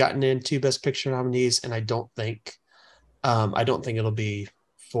gotten into Best Picture nominees, and I don't think it'll be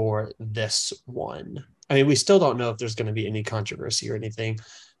for this one. I mean, we still don't know if there's going to be any controversy or anything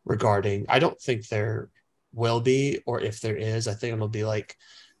regarding. I don't think there will be, or if there is, I think it'll be like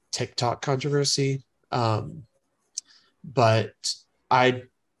TikTok controversy. But I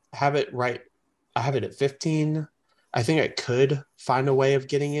have it right. I have it at 15. I think I could find a way of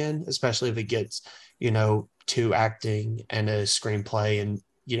getting in, especially if it gets, 2 acting and a screenplay and,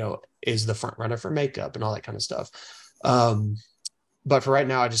 is the front runner for makeup and all that kind of stuff. But for right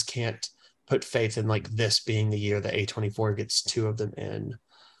now, I just can't put faith in like this being the year that A24 gets 2 of them in.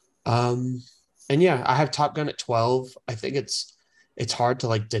 And yeah, I have Top Gun at 12. I think it's hard to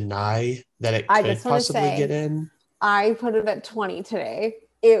like deny that it could possibly get in. I put it at 20 today.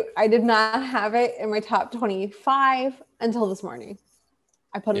 I did not have it in my top 25 until this morning.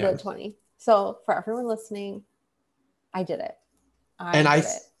 I put it at 20. So for everyone listening, I did it.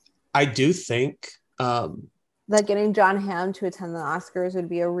 I do think that getting Jon Hamm to attend the Oscars would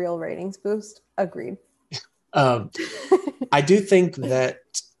be a real ratings boost. Agreed. I do think that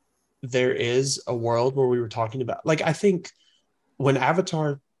there is a world where we were talking about, like, I think when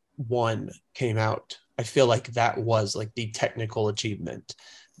Avatar 1 came out, I feel like that was like the technical achievement.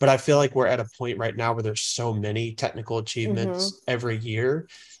 But I feel like we're at a point right now where there's so many technical achievements every year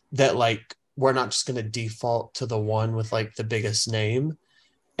that like we're not just going to default to the one with like the biggest name.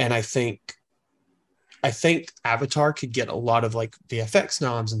 And I think Avatar could get a lot of like VFX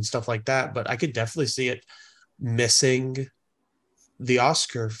noms and stuff like that, but I could definitely see it missing the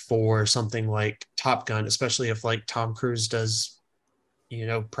Oscar for something like Top Gun, especially if like Tom Cruise does,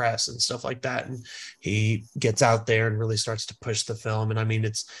 press and stuff like that, and he gets out there and really starts to push the film. And I mean,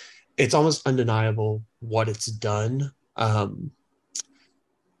 it's almost undeniable what it's done. But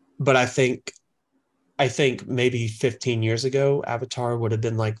I think maybe 15 years ago, Avatar would have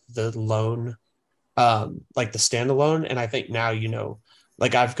been like the lone, like the standalone. And I think now,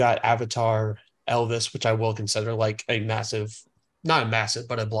 like I've got Avatar, Elvis, which I will consider like a massive, not a massive,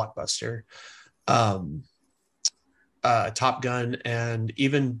 but a blockbuster. Top Gun, and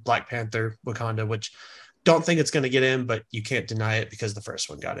even Black Panther Wakanda, which don't think it's going to get in, but you can't deny it because the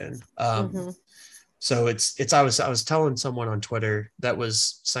first one got in. So I was telling someone on Twitter that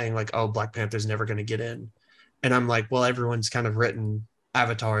was saying like, oh, Black Panther's never going to get in. And I'm like, well, everyone's kind of written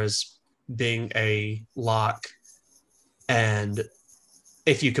Avatar as being a lock. And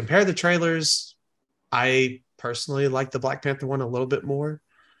if you compare the trailers, I personally like the Black Panther one a little bit more.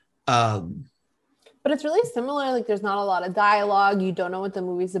 But it's really similar. Like there's not a lot of dialogue. You don't know what the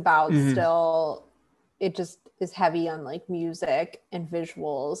movie's about still. It just is heavy on like music and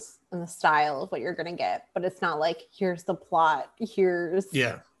visuals and the style of what you're going to get. But it's not like, here's the plot.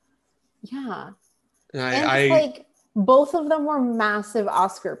 Yeah. And like both of them were massive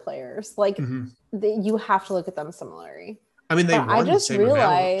Oscar players. Like you have to look at them similarly. I mean, I just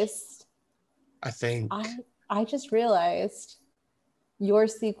realized. I think. I just realized your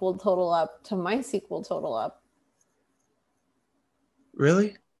sequel total up to my sequel total up.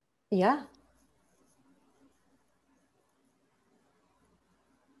 Really? Yeah.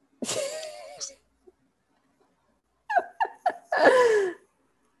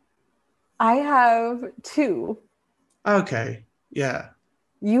 I have 2. Okay. Yeah.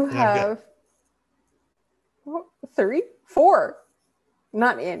 You And I've got, have 3, 4.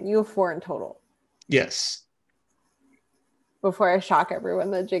 Not in. You have 4 in total. yes. Before I shock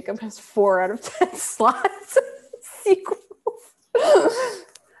everyone that Jacob has 4 out of 10 slots sequels.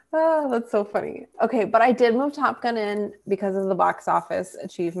 Oh, that's so funny. Okay, but I did move Top Gun in because of the box office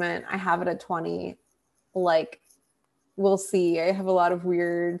achievement. I have it at 20. Like, we'll see. I have a lot of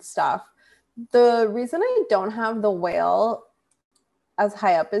weird stuff. The reason I don't have The Whale as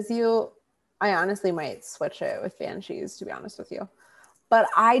high up as you, I honestly might switch it with Banshees, to be honest with you. But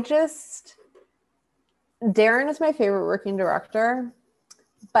Darren is my favorite working director,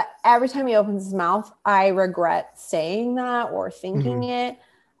 but every time he opens his mouth, I regret saying that or thinking it.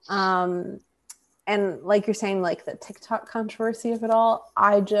 And like you're saying, like the TikTok controversy of it all,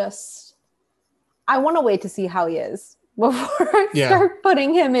 I want to wait to see how he is before I start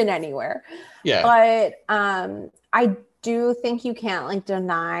putting him in anywhere. Yeah. But I do think you can't like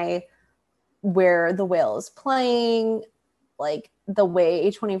deny where The Whale is playing, like the way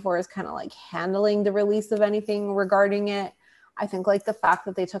A24 is kind of like handling the release of anything regarding it. I think like the fact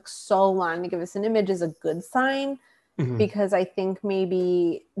that they took so long to give us an image is a good sign, because I think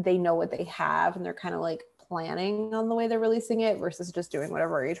maybe they know what they have and they're kind of like planning on the way they're releasing it versus just doing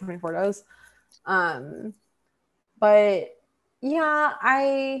whatever A24 does. But yeah,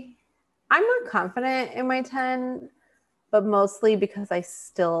 I'm not confident in my 10, but mostly because I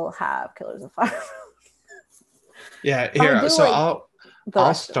still have Killers of Flower Moon. Yeah, here. So like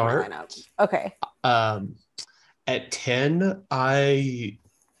I'll start. Okay. At 10, I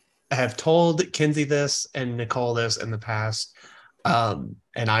have told Kinsey this and Nicole this in the past, and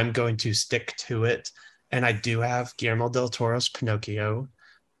I'm going to stick to it. And I do have Guillermo del Toro's Pinocchio.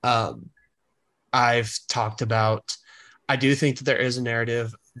 I've talked about, I do think that there is a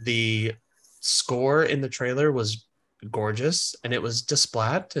narrative. The score in the trailer was gorgeous and it was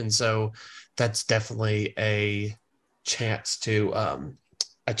Desplat. And so that's definitely a chance to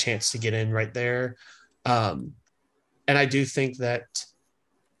get in right there. And I do think that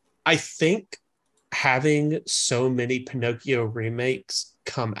having so many Pinocchio remakes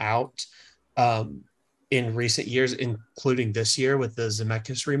come out in recent years, including this year with the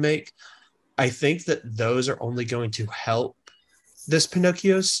Zemeckis remake, I think that those are only going to help this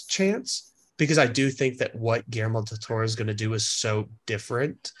Pinocchio's chance, because I do think that what Guillermo del Toro is going to do is so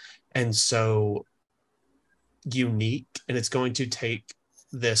different and so unique, and it's going to take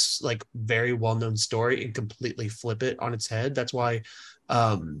this like very well-known story and completely flip it on its head. That's why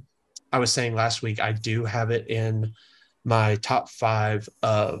I was saying last week, I do have it in my top 5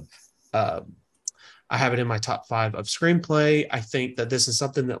 of I have it in my top 5 of screenplay. I think that this is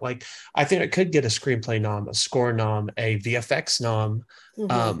something that like, I think it could get a screenplay nom, a score nom, a VFX nom.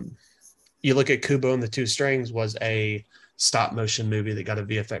 You look at Kubo and the Two Strings was a stop motion movie that got a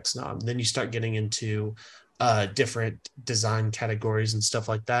VFX nom. Then you start getting into different design categories and stuff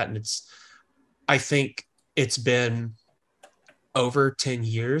like that. And I think it's been over 10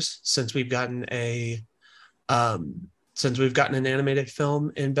 years since we've gotten an animated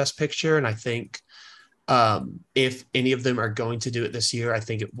film in Best Picture. And I think if any of them are going to do it this year, I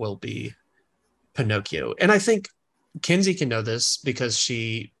think it will be Pinocchio. And I think Kinsey can know this because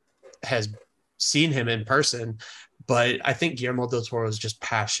she has seen him in person, but I think Guillermo del Toro's just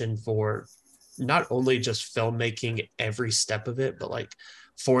passion for not only just filmmaking every step of it, but like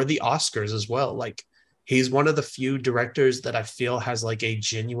for the Oscars as well. Like he's one of the few directors that I feel has like a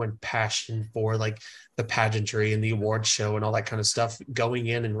genuine passion for like the pageantry and the award show and all that kind of stuff, going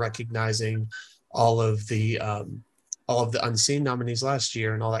in and recognizing all of the unseen nominees last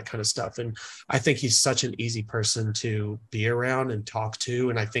year and all that kind of stuff. And I think he's such an easy person to be around and talk to.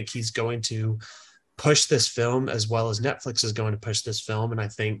 And I think he's going to push this film as well as Netflix is going to push this film. And I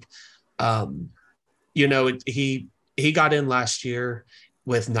think, he got in last year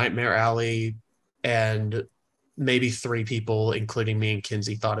with Nightmare Alley, and maybe 3 people, including me and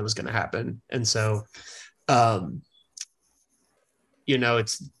Kinsey, thought it was going to happen. And so,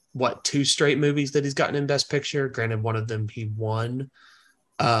 it's what, 2 straight movies that he's gotten in Best Picture. Granted, one of them he won.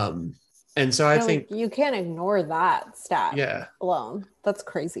 And so I think you can't ignore that stat alone. That's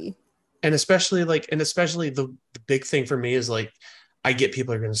crazy. And especially the big thing for me is like, I get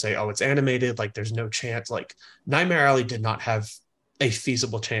people are going to say, oh, it's animated, like there's no chance. Like Nightmare Alley did not have a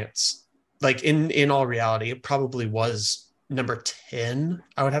feasible chance. Like in all reality, it probably was number 10,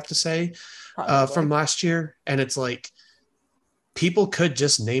 I would have to say, from Probably. last year. And it's like people could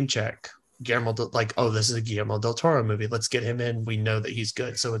just name check like, oh, this is a Guillermo del Toro movie. Let's get him in. We know that he's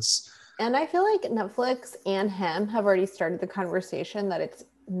good. So it's And I feel like Netflix and him have already started the conversation that it's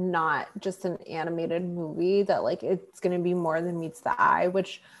not just an animated movie, that like it's going to be more than meets the eye,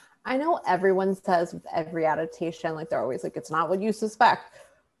 which I know everyone says with every adaptation, like they're always like, it's not what you suspect.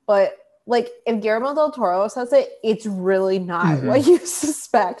 But like if Guillermo del Toro says it, it's really not Mhm. what you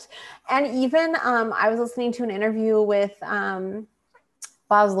suspect. And even I was listening to an interview with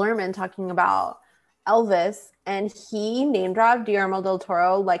Baz Luhrmann talking about Elvis, and he name dropped Guillermo del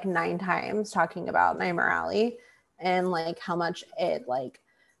Toro like 9 times, talking about Nightmare Alley and like how much it like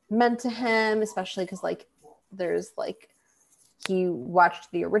meant to him, especially because like there's like he watched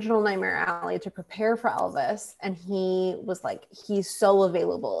the original Nightmare Alley to prepare for Elvis, and he was like, he's so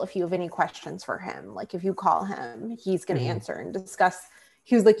available if you have any questions for him. Like if you call him, he's going to Mhm. answer and discuss.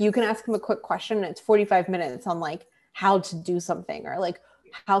 He was like, you can ask him a quick question, and it's 45 minutes on like how to do something or like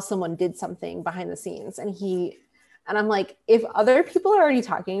how someone did something behind the scenes. And I'm like, if other people are already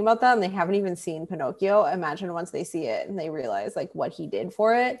talking about that and they haven't even seen Pinocchio, imagine once they see it and they realize like what he did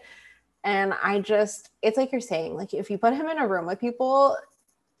for it. And it's like you're saying, like if you put him in a room with people,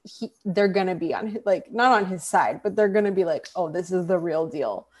 they're gonna be on his, like not on his side, but they're gonna be like, oh, this is the real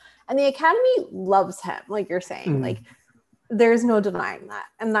deal. And the Academy loves him, like you're saying, like Mhm. there's no denying that.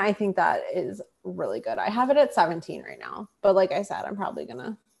 And I think that is really good. I have it at 17 right now, but like I said, I'm probably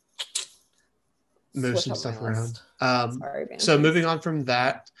gonna Move switch some up my stuff around. list. Sorry, So moving Banshees. on from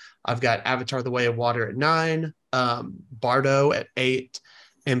that, I've got Avatar: The Way of Water at 9, Bardo at 8,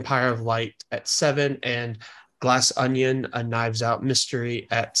 Empire of Light at 7, and Glass Onion: A Knives Out Mystery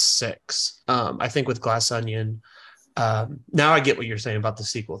at 6. I think with Glass Onion, now I get what you're saying about the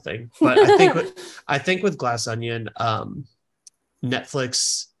sequel thing, but I think with Glass Onion,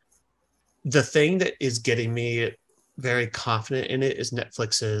 Netflix, the thing that is getting me very confident in it is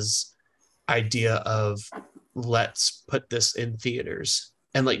Netflix's idea of let's put this in theaters,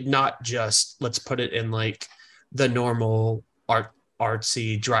 and like not just let's put it in like the normal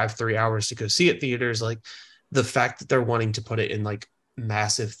artsy drive 3 hours to go see it theaters. Like the fact that they're wanting to put it in like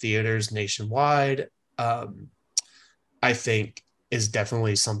massive theaters nationwide, um, I think is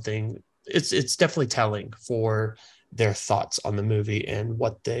definitely something. It's definitely telling for their thoughts on the movie and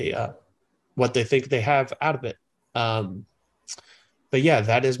what they think they have out of it. Um, but yeah,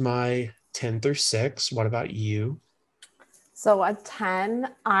 that is my 10 through 6. What about you? So at 10,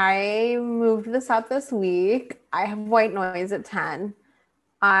 I moved this up this week. I have White Noise at 10.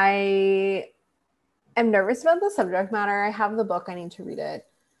 I am nervous about the subject matter. I have the book, I need to read it.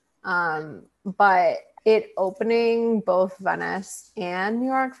 But it opening both Venice and New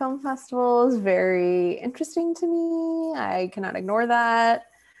York Film Festival is very interesting to me. I cannot ignore that.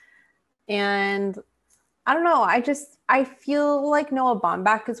 And I don't know. I feel like Noah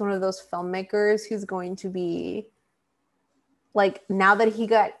Baumbach is one of those filmmakers who's going to be like, now that he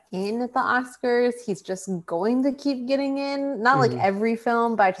got in at the Oscars, he's just going to keep getting in. Not like Mhm. every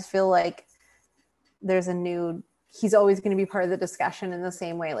film, but I just feel like there's a new, he's always going to be part of the discussion in the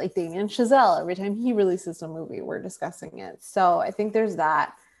same way like Damien Chazelle. Every time he releases a movie, we're discussing it. So I think there's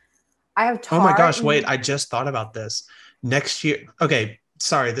that. I have Oh my Tar. gosh, wait, I just thought about this. Next year, okay,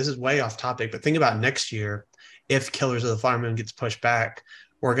 sorry, this is way off topic, but think about next year. If Killers of the Flower Moon gets pushed back,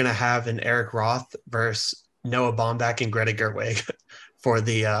 we're gonna have an Eric Roth versus Noah Baumbach and Greta Gerwig for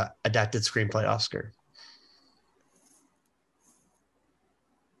the adapted screenplay Oscar.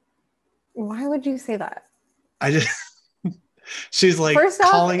 Why would you say that? I just she's like First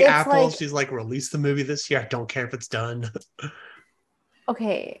off, calling it's Apple. like, She's like, release the movie this year. I don't care if it's done.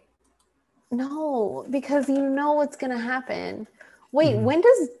 okay, no, because you know what's going to happen. Wait, Mhm. when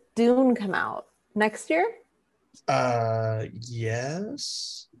does Dune come out? Next year?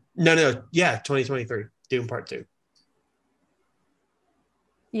 Yes. No, yeah, 2023, Doom Part 2.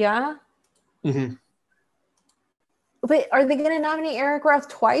 Yeah. Mm-hmm. But are they going to nominate Eric Roth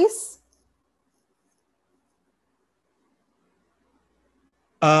twice?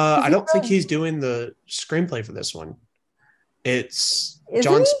 Because I he don't think he's wrote, doing the screenplay for this one. It's isn't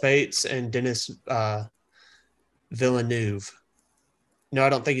John he? Spates and Dennis Villeneuve. No, I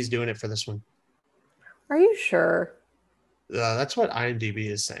don't think he's doing it for this one. Are you sure? That's what IMDb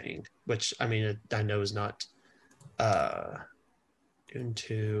is saying, which I mean, I know is not uh,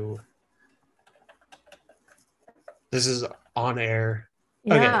 into. This is on air.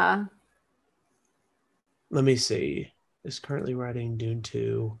 Okay, Yeah. let me see. Is currently writing Dune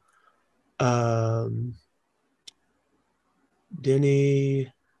 2. Um,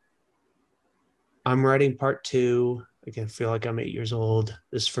 Denny, I'm writing part 2. I can feel like I'm 8 years old.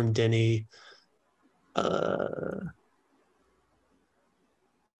 This is from Denny. Uh,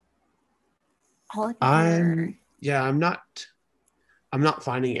 All I can I'm hear. yeah, I'm not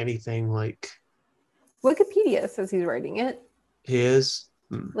finding anything like Wikipedia says he's writing it. his.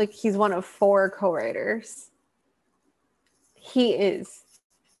 Like he's one of 4 co-writers. He is.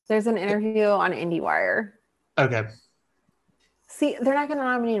 There's an interview on IndieWire. Okay. See, they're not going to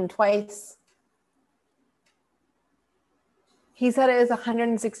nominate him twice. He said it is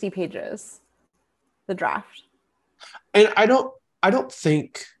 160 pages, the draft. And I don't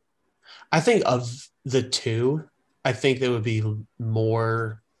think I think of the two, I think they would be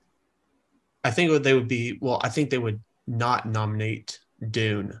more. I think they would be well. I think they would not nominate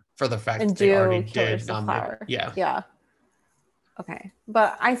Dune for the fact And that they already do did Killers of the nominate it. Flower. Yeah. Yeah. Okay.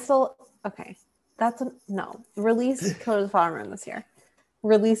 But I still, okay. That's no. Release Killers of the Flower Moon this year.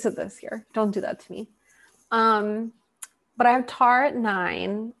 Release it this year. Don't do that to me. But I have Tar at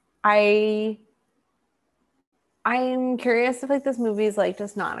 9. I'm curious if like this movie is like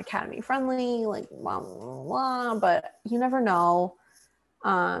just not Academy friendly, like blah, blah, blah, but you never know.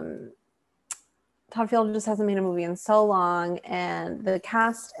 Todd Field just hasn't made a movie in so long, and the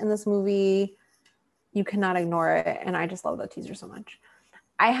cast in this movie, you cannot ignore it. And I just love that teaser so much.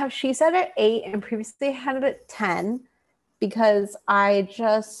 I have She Said at 8 and previously had it at 10 because I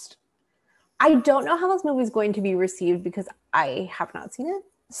don't know how this movie is going to be received because I have not seen it.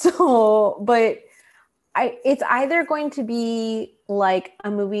 So, but it's either going to be like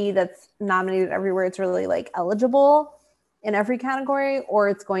a movie that's nominated everywhere it's really like eligible in every category, or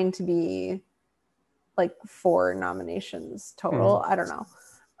it's going to be like 4 nominations total. I don't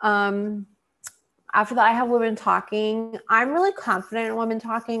know. After that, I have Women Talking. I'm really confident in Women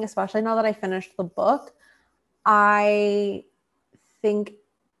Talking, especially now that I finished the book. I think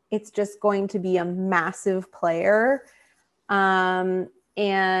it's just going to be a massive player. And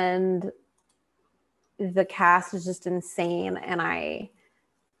the cast is just insane. And I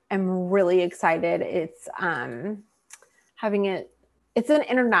am really excited. It's it's an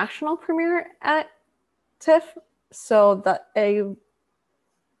international premiere at TIFF. So that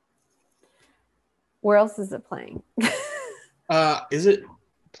where else is it playing? Is it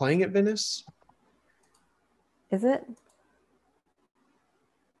playing at Venice? Is it?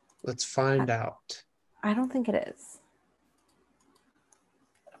 Let's find out. I don't think it is.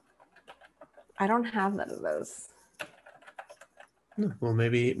 I don't have that of those. Well,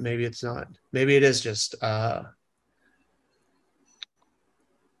 maybe it's not. Maybe it is just let's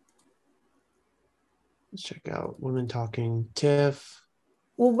check out Women Talking TIFF.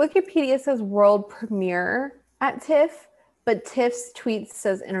 Well, Wikipedia says world premiere at TIFF, but TIFF's tweet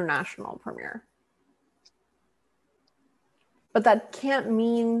says international premiere. But that can't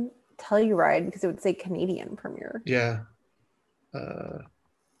mean Telluride because it would say Canadian premiere. Yeah.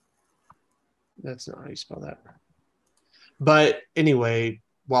 That's not how you spell that. But anyway,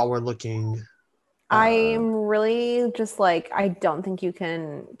 while we're looking, I'm really just like, I don't think you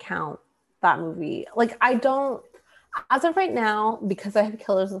can count that movie. Like, I don't, as of right now, because I have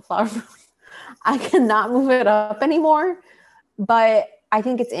Killers of the Flower Moon, I cannot move it up anymore. But I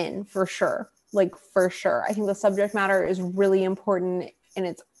think it's in for sure. Like, for sure. I think the subject matter is really important, and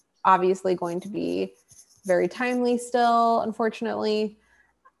it's obviously going to be very timely still, unfortunately.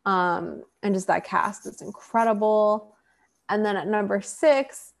 And just that cast is incredible. And then at number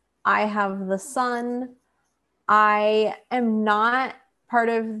 6, I have The Son. I am not part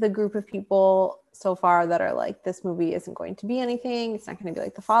of the group of people so far that are like, this movie isn't going to be anything. It's not going to be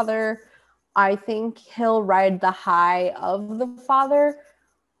like The Father. I think he'll ride the high of The Father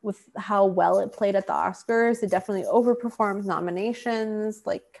with how well it played at the Oscars. It definitely overperformed nominations,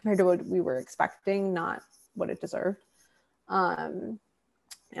 like compared to what we were expecting, not what it deserved.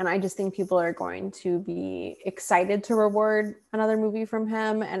 And I just think people are going to be excited to reward another movie from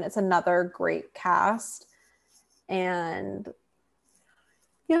him. And it's another great cast. And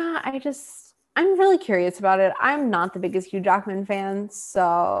yeah, I'm really curious about it. I'm not the biggest Hugh Jackman fan,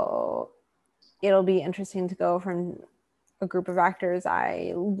 so it'll be interesting to go from a group of actors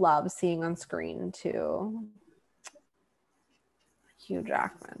I love seeing on screen to Hugh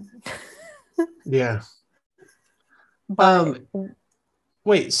Jackman. yeah. But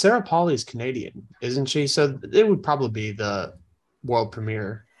wait, Sarah Polley's Canadian, isn't she? So it would probably be the world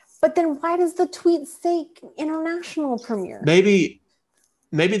premiere. But then why does the tweet say international premiere? Maybe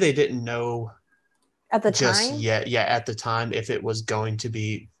they didn't know At the just time? yet. Yeah, at the time, if it was going to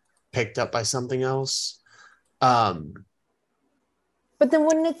be picked up by something else. But then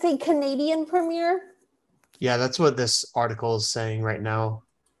wouldn't it say Canadian premiere? Yeah, that's what this article is saying right now.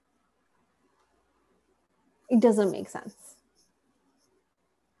 It doesn't make sense.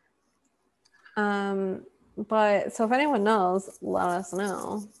 But so if anyone knows, let us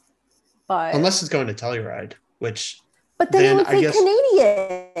know. But Unless it's going to Telluride, which but then it would I say guess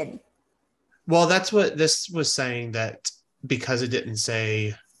Canadian. well, that's what this was saying, that because it didn't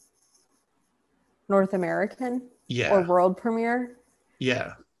say North American or yeah, world premiere.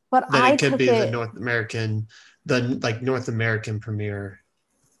 yeah, But that I it could took be the it. North American, North American premiere.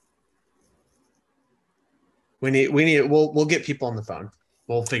 We'll get people on the phone.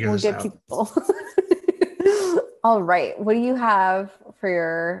 We'll figure We'll this get out. people. All right. What do you have for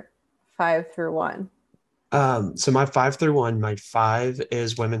your 5 through 1? So my 5 through 1, my 5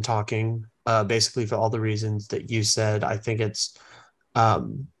 is Women Talking, basically for all the reasons that you said.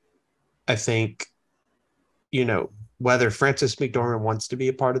 Um, I think, you know, whether Frances McDormand wants to be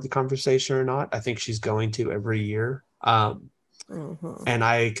a part of the conversation or not, I think she's going to every year. And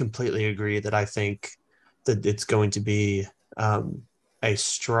I completely agree that I think that it's going to be a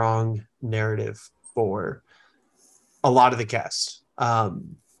strong narrative for a lot of the cast.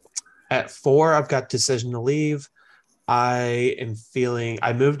 At 4, I've got Decision to Leave. I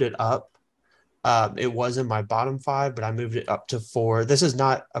moved it up. It was in my bottom 5, but I moved it up to 4. This is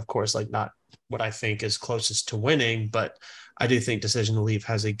not, of course, like not what I think is closest to winning, but I do think Decision to Leave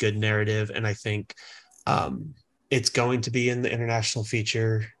has a good narrative, and I think it's going to be in the international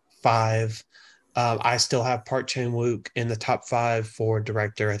feature 5. I still have Park Chan Wook in the top 5 for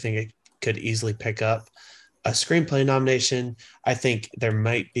director. I think it could easily pick up a screenplay nomination. I think there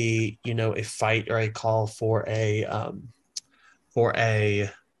might be, a fight or a call for a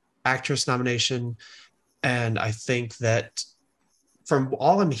actress nomination, and I think that from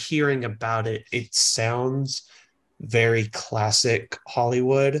all I'm hearing about it, it sounds very classic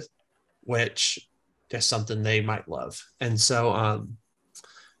Hollywood, which is something they might love. And so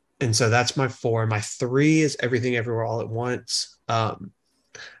that's my 4. My 3 is Everything Everywhere All at Once.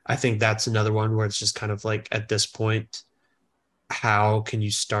 I think that's another one where it's just kind of like, at this point, how can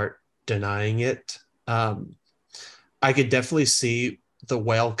you start denying it? I could definitely see The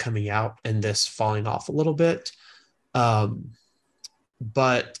Whale coming out and this falling off a little bit.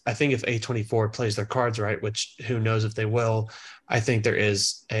 But I think if A24 plays their cards right, which who knows if they will, I think there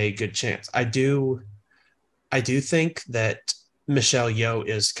is a good chance. I do think that Michelle Yeoh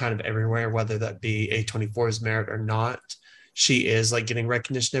is kind of everywhere, whether that be A24's merit or not. She is like getting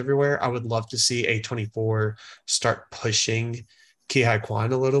recognition everywhere. I would love to see A24 start pushing Ki Hai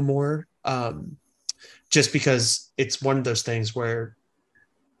Kwan a little more, just because it's one of those things where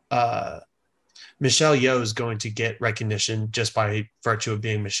Michelle Yeoh is going to get recognition just by virtue of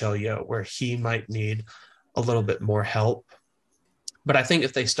being Michelle Yeoh, where he might need a little bit more help. But I think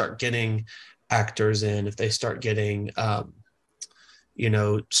if they start getting actors in, if they start getting,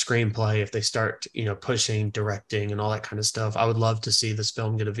 screenplay, if they start, pushing, directing, and all that kind of stuff, I would love to see this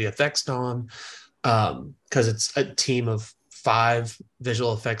film get a VFX nom, because it's a team of 5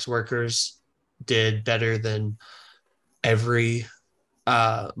 visual effects workers, did better than every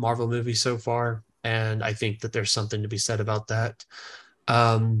Marvel movie so far. And I think that there's something to be said about that.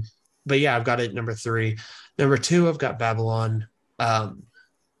 But yeah, I've got it at number 3. Number 2, I've got Babylon.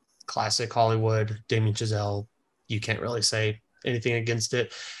 Classic Hollywood, Damien Chazelle. You can't really say anything against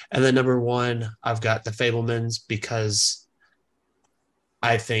it. And then number 1, I've got The Fabelmans, because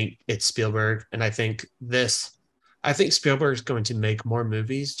I think it's Spielberg. And I think Spielberg's going to make more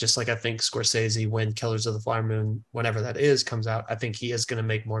movies, just like I think Scorsese, when Killers of the Flower Moon, whenever that is, comes out, I think he is going to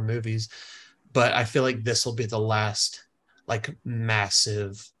make more movies. But I feel like this will be the last like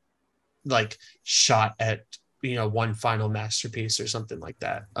massive like shot at one final masterpiece or something like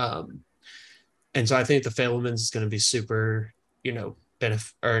that. And so I think The Fabelmans is going to be super,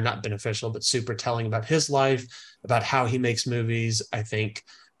 or not beneficial, but super telling about his life, about how he makes movies. I think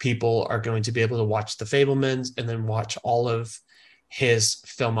people are going to be able to watch The Fabelmans and then watch all of his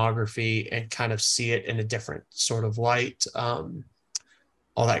filmography and kind of see it in a different sort of light,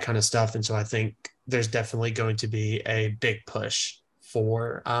 all that kind of stuff. And so I think there's definitely going to be a big push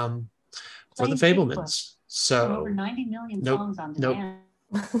for The Fabelmans. So over 90 million songs on demand.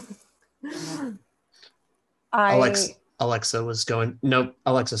 Alexa was going, nope,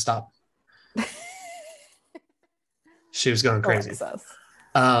 Alexa, stop. She was going crazy.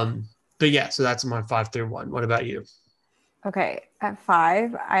 But yeah, so that's my 5 through 1. What about you? Okay, at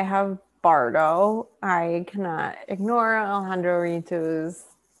 5, I have Bardo. I cannot ignore Alejandro Inarritu's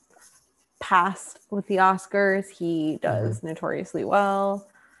past with the Oscars. He does notoriously well.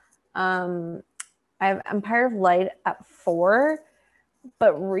 I have Empire of Light at 4,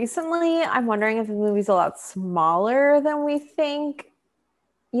 but recently I'm wondering if the movie's a lot smaller than we think.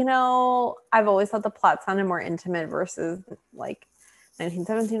 I've always thought the plot sounded more intimate versus like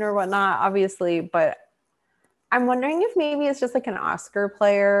 1917 or whatnot, obviously, but I'm wondering if maybe it's just like an Oscar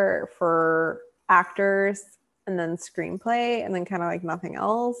player for actors and then screenplay and then kind of like nothing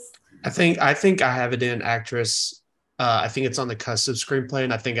else. I think I have it in actress. I think it's on the cusp of screenplay,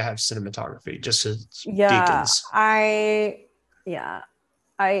 and I think I have cinematography just as Deakins. I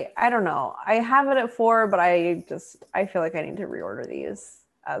don't know. I have it at 4, but I feel like I need to reorder these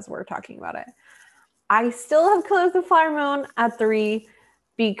as we're talking about it. I still have Killers of the Flower Moon at 3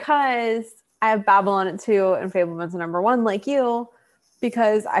 because I have Babylon at 2 and Fabelmans at number 1, like you,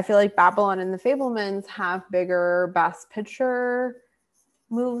 because I feel like Babylon and the Fabelmans have bigger Best Picture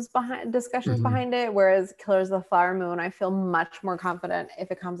moves behind discussions behind it, whereas Killers of the Flower Moon, I feel much more confident if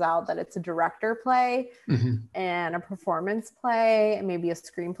it comes out that it's a director play and a performance play and maybe a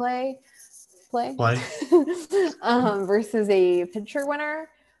screenplay play. Versus a picture winner.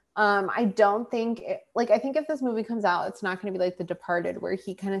 I don't think I think if this movie comes out, it's not going to be like The Departed, where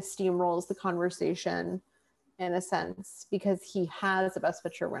he kind of steamrolls the conversation in a sense, because he has a Best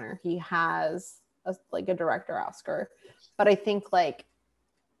Picture winner. He has a director Oscar. But I think like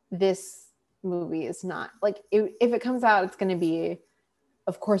this movie is not like, if it comes out, it's going to be,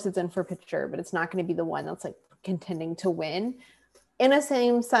 of course it's in for picture, but it's not going to be the one that's like contending to win. In a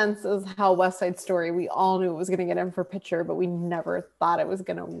same sense as how West Side Story, we all knew it was going to get in for picture, but we never thought it was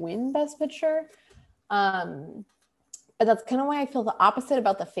going to win Best Picture. But that's kind of why I feel the opposite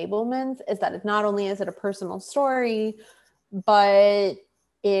about The Fabelmans, is that it not only is it a personal story, but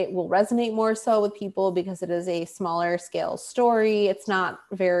it will resonate more so with people because it is a smaller scale story. It's not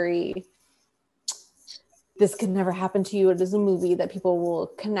very, this could never happen to you. It is a movie that people will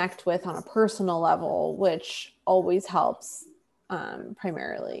connect with on a personal level, which always helps.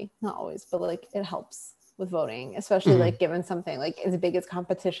 Primarily, not always, but like it helps with voting, especially like given something like as big as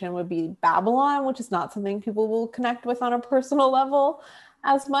competition would be Babylon, which is not something people will connect with on a personal level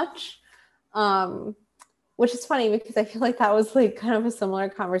as much. Which is funny because I feel like that was like kind of a similar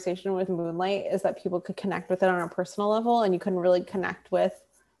conversation with Moonlight, is that people could connect with it on a personal level, and you couldn't really connect with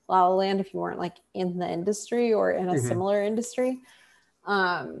La La Land if you weren't like in the industry or in a similar industry.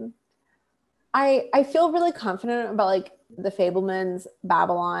 I feel really confident about like The Fabelmans,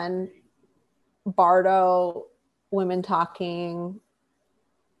 Babylon, Bardo, Women Talking.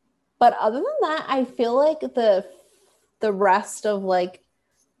 But other than that, I feel like the rest of like,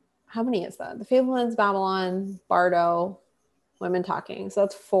 how many is that? The Fabelmans, Babylon, Bardo, Women Talking. So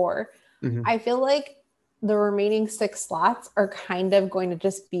that's 4. I feel like the remaining 6 slots are kind of going to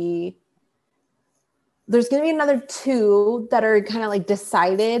just be, there's going to be another 2 that are kind of like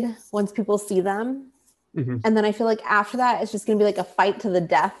decided once people see them. And then I feel like after that, it's just going to be like a fight to the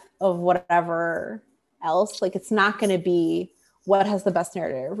death of whatever else. Like, it's not going to be what has the best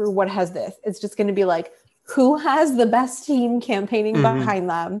narrative or what has this. It's just going to be like, who has the best team campaigning behind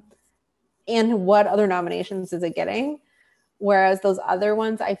them and what other nominations is it getting? Whereas those other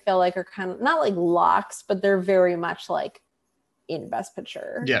ones, I feel like are kind of not like locks, but they're very much like in Best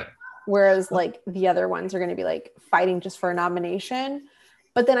Picture. Yeah. Whereas like the other ones are going to be like fighting just for a nomination.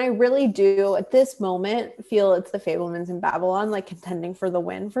 But then I really do at this moment feel it's The Fabelmans and Babylon like contending for the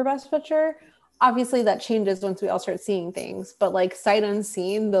win for Best Picture. Obviously that changes once we all start seeing things, but like sight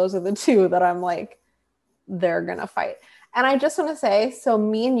unseen, those are the 2 that I'm like, they're going to fight. And I just want to say, so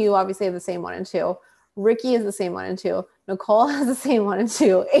me and you obviously have the same 1 and 2. Ricky is the same 1 and 2. Nicole has the same 1 and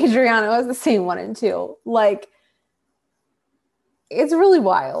 2. Adriano has the same 1 and 2. Like, it's really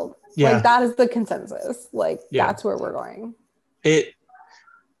wild. Yeah. Like, that is the consensus. Like, that's where we're going.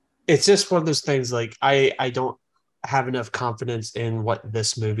 It's just one of those things, like, I don't have enough confidence in what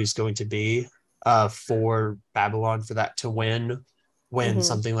this movie's going to be for Babylon, for that to win, when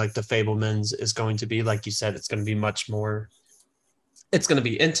something like The Fabelmans is going to be, like you said, it's going to be much more, it's going to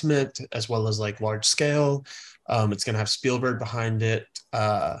be intimate as well as like large scale. It's going to have Spielberg behind it.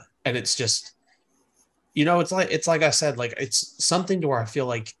 And it's just, it's like I said, like, it's something to where I feel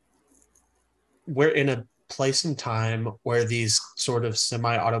like we're in a place and time where these sort of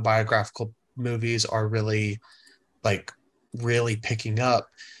semi-autobiographical movies are really picking up.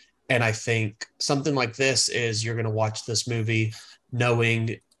 And I think something like this is, you're going to watch this movie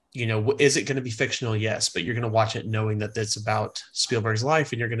knowing, is it going to be fictional? Yes, but you're going to watch it knowing that it's about Spielberg's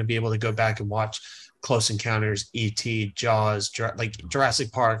life, and you're going to be able to go back and watch Close Encounters, E.T., Jaws, like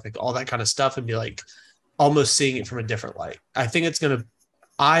Jurassic Park, like all that kind of stuff, and be like almost seeing it from a different light. I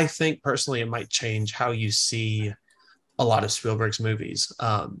think personally it might change how you see a lot of Spielberg's movies.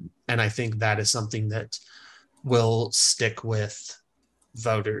 And I think that is something that will stick with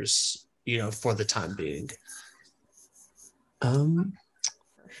voters, for the time being.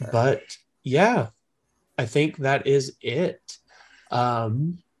 sure. But yeah, I think that is it.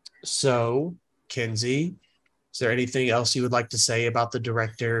 So Kenzie, is there anything else you would like to say about the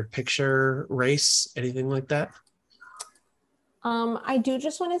director picture race? Anything like that? I do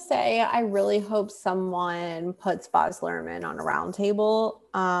just want to say I really hope someone puts Baz Luhrmann on a round table.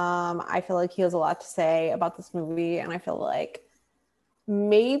 I feel like he has a lot to say about this movie, and I feel like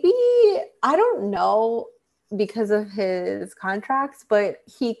maybe, I don't know because of his contracts, but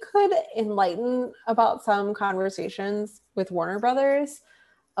he could enlighten about some conversations with Warner Brothers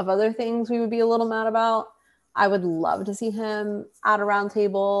of other things we would be a little mad about. I would love to see him at a round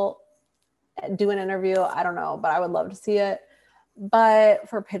table, do an interview. I don't know, but I would love to see it. But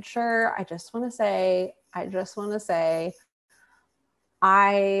for picture, I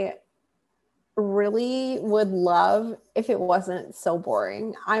really would love if it wasn't so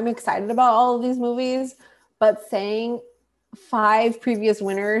boring. I'm excited about all of these movies, but saying 5 previous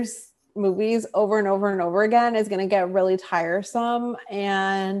winners movies over and over and over again is going to get really tiresome.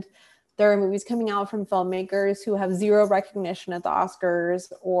 And there are movies coming out from filmmakers who have zero recognition at the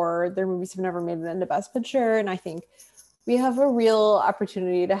Oscars, or their movies have never made it into Best Picture. And I think we have a real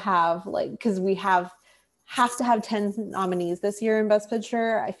opportunity to have, like, because we have to have 10 nominees this year in Best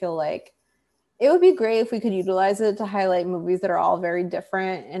Picture. I feel like it would be great if we could utilize it to highlight movies that are all very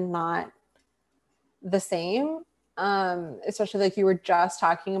different and not the same. Especially like you were just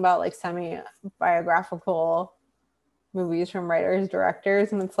talking about, like, semi-biographical movies from writers,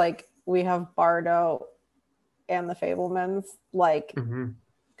 directors, and it's like we have Bardo and The Fabelmans. Like,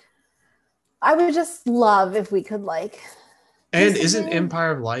 I would just love if we could, like. And isn't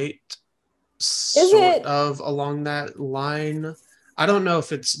Empire of Light sort of along that line? I don't know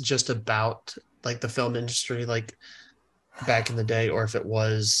if it's just about like the film industry, like back in the day, or if it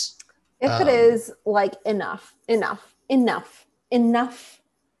was. If it is, like, enough. Unless Darren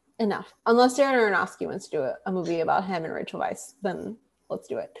Aronofsky wants to do a movie about him and Rachel Weisz, then let's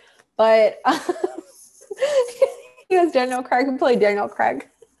do it. But he has Daniel Craig and play Daniel Craig.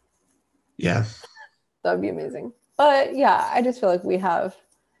 Yeah. That would be amazing. But yeah, I just feel like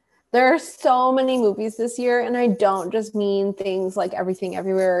there are so many movies this year, and I don't just mean things like Everything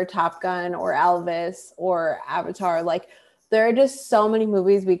Everywhere or Top Gun or Elvis or Avatar. Like, there are just so many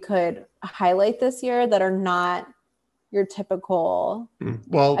movies we could highlight this year that are not your typical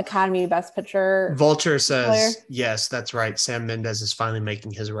Academy Best Picture. Vulture says, yes, that's right. Sam Mendes is finally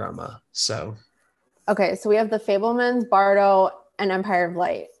making his Roma. So. Okay, so we have The Fabelmans, Bardo, and Empire of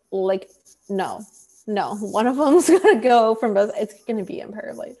Light. Like, no, one of them's gonna go from both. It's gonna be Empire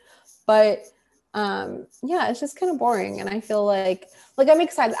of Light, but yeah, it's just kind of boring. And I feel like I'm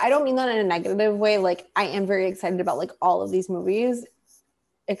excited. I don't mean that in a negative way. Like, I am very excited about, like, all of these movies,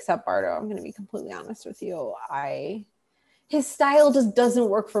 except Bardo. I'm gonna be completely honest with you. His style just doesn't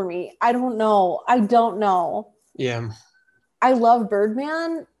work for me. I don't know. Yeah. I love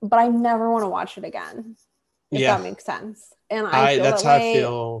Birdman, but I never want to watch it again. If that makes sense. And that's how I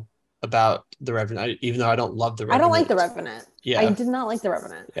feel about The Revenant, even though I don't love The Revenant. I don't like The Revenant. Yeah. I did not like The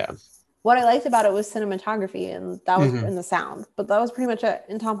Revenant. Yeah. What I liked about it was cinematography, and that was in the sound, but that was pretty much it.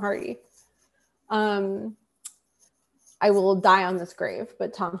 And Tom Hardy. I will die on this grave,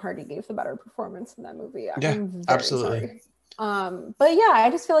 but Tom Hardy gave the better performance in that movie. Absolutely. Sorry. But yeah, I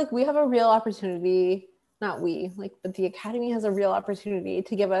just feel like we have a real opportunity, but the Academy has a real opportunity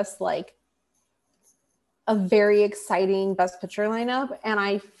to give us, like, a very exciting Best Picture lineup. And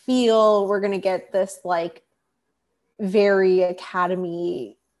I feel we're going to get this, like, very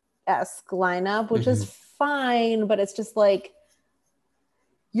Academy-esque lineup, which is fine, but it's just like,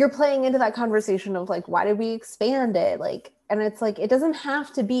 you're playing into that conversation of, like, why did we expand it? Like, and it's like, it doesn't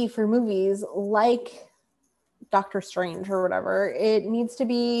have to be for movies like Doctor Strange or whatever. It needs to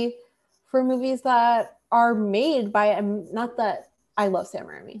be for movies that are made by, not that I love Sam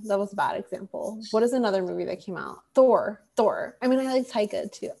Raimi. That was a bad example. What is another movie that came out? Thor. I mean, I like Taika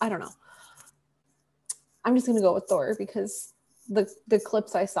too. I don't know. I'm just going to go with Thor because the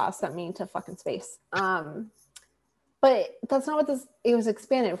clips I saw sent me to fucking space. But that's not what it was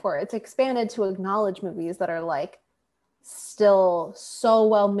expanded for. It's expanded to acknowledge movies that are, like, still so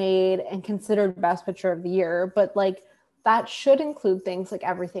well made and considered Best Picture of the Year. But, like, that should include things like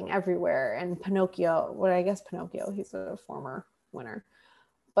Everything Everywhere and Pinocchio. Well, I guess Pinocchio, he's a former winner.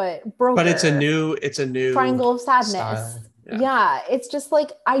 But Broker. But it's a new Triangle of Sadness. Yeah, it's just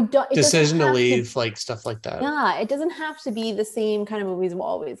like, Decision to Leave, like, stuff like that. Yeah, it doesn't have to be the same kind of movies we'll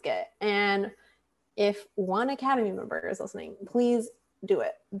always get. And if one Academy member is listening, please do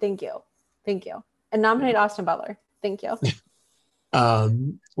it. Thank you. And nominate Austin Butler. Thank you.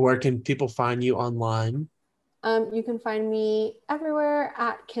 Where can people find you online? You can find me everywhere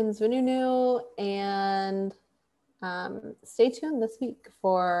at Kinsvanunu, and stay tuned this week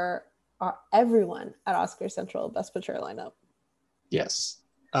for everyone at Oscar Central Best Picture lineup. Yes.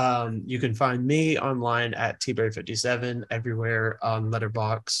 You can find me online at tberry57, everywhere on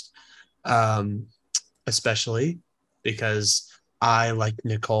Letterboxd, especially because I, like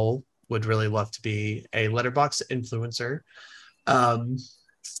Nicole, would really love to be a Letterboxd influencer.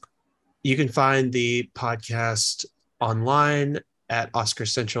 You can find the podcast online at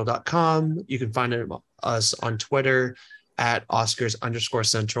oscarcentral.com. You can find us on Twitter at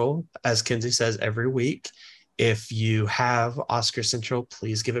Oscars_Central, as Kinsey says every week. If you have Oscar Central,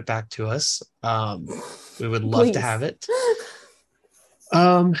 please give it back to us. We would love to have it.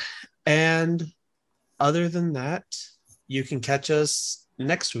 And other than that, you can catch us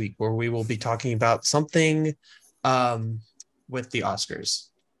next week where we will be talking about something with the Oscars.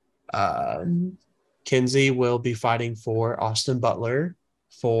 Kinsey will be fighting for Austin Butler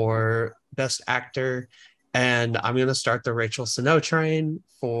for Best Actor, and I'm going to start the Rachel Snow train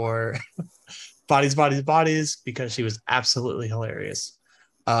for Bodies, Bodies, Bodies, because she was absolutely hilarious.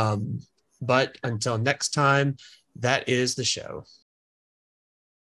 But until next time, that is the show.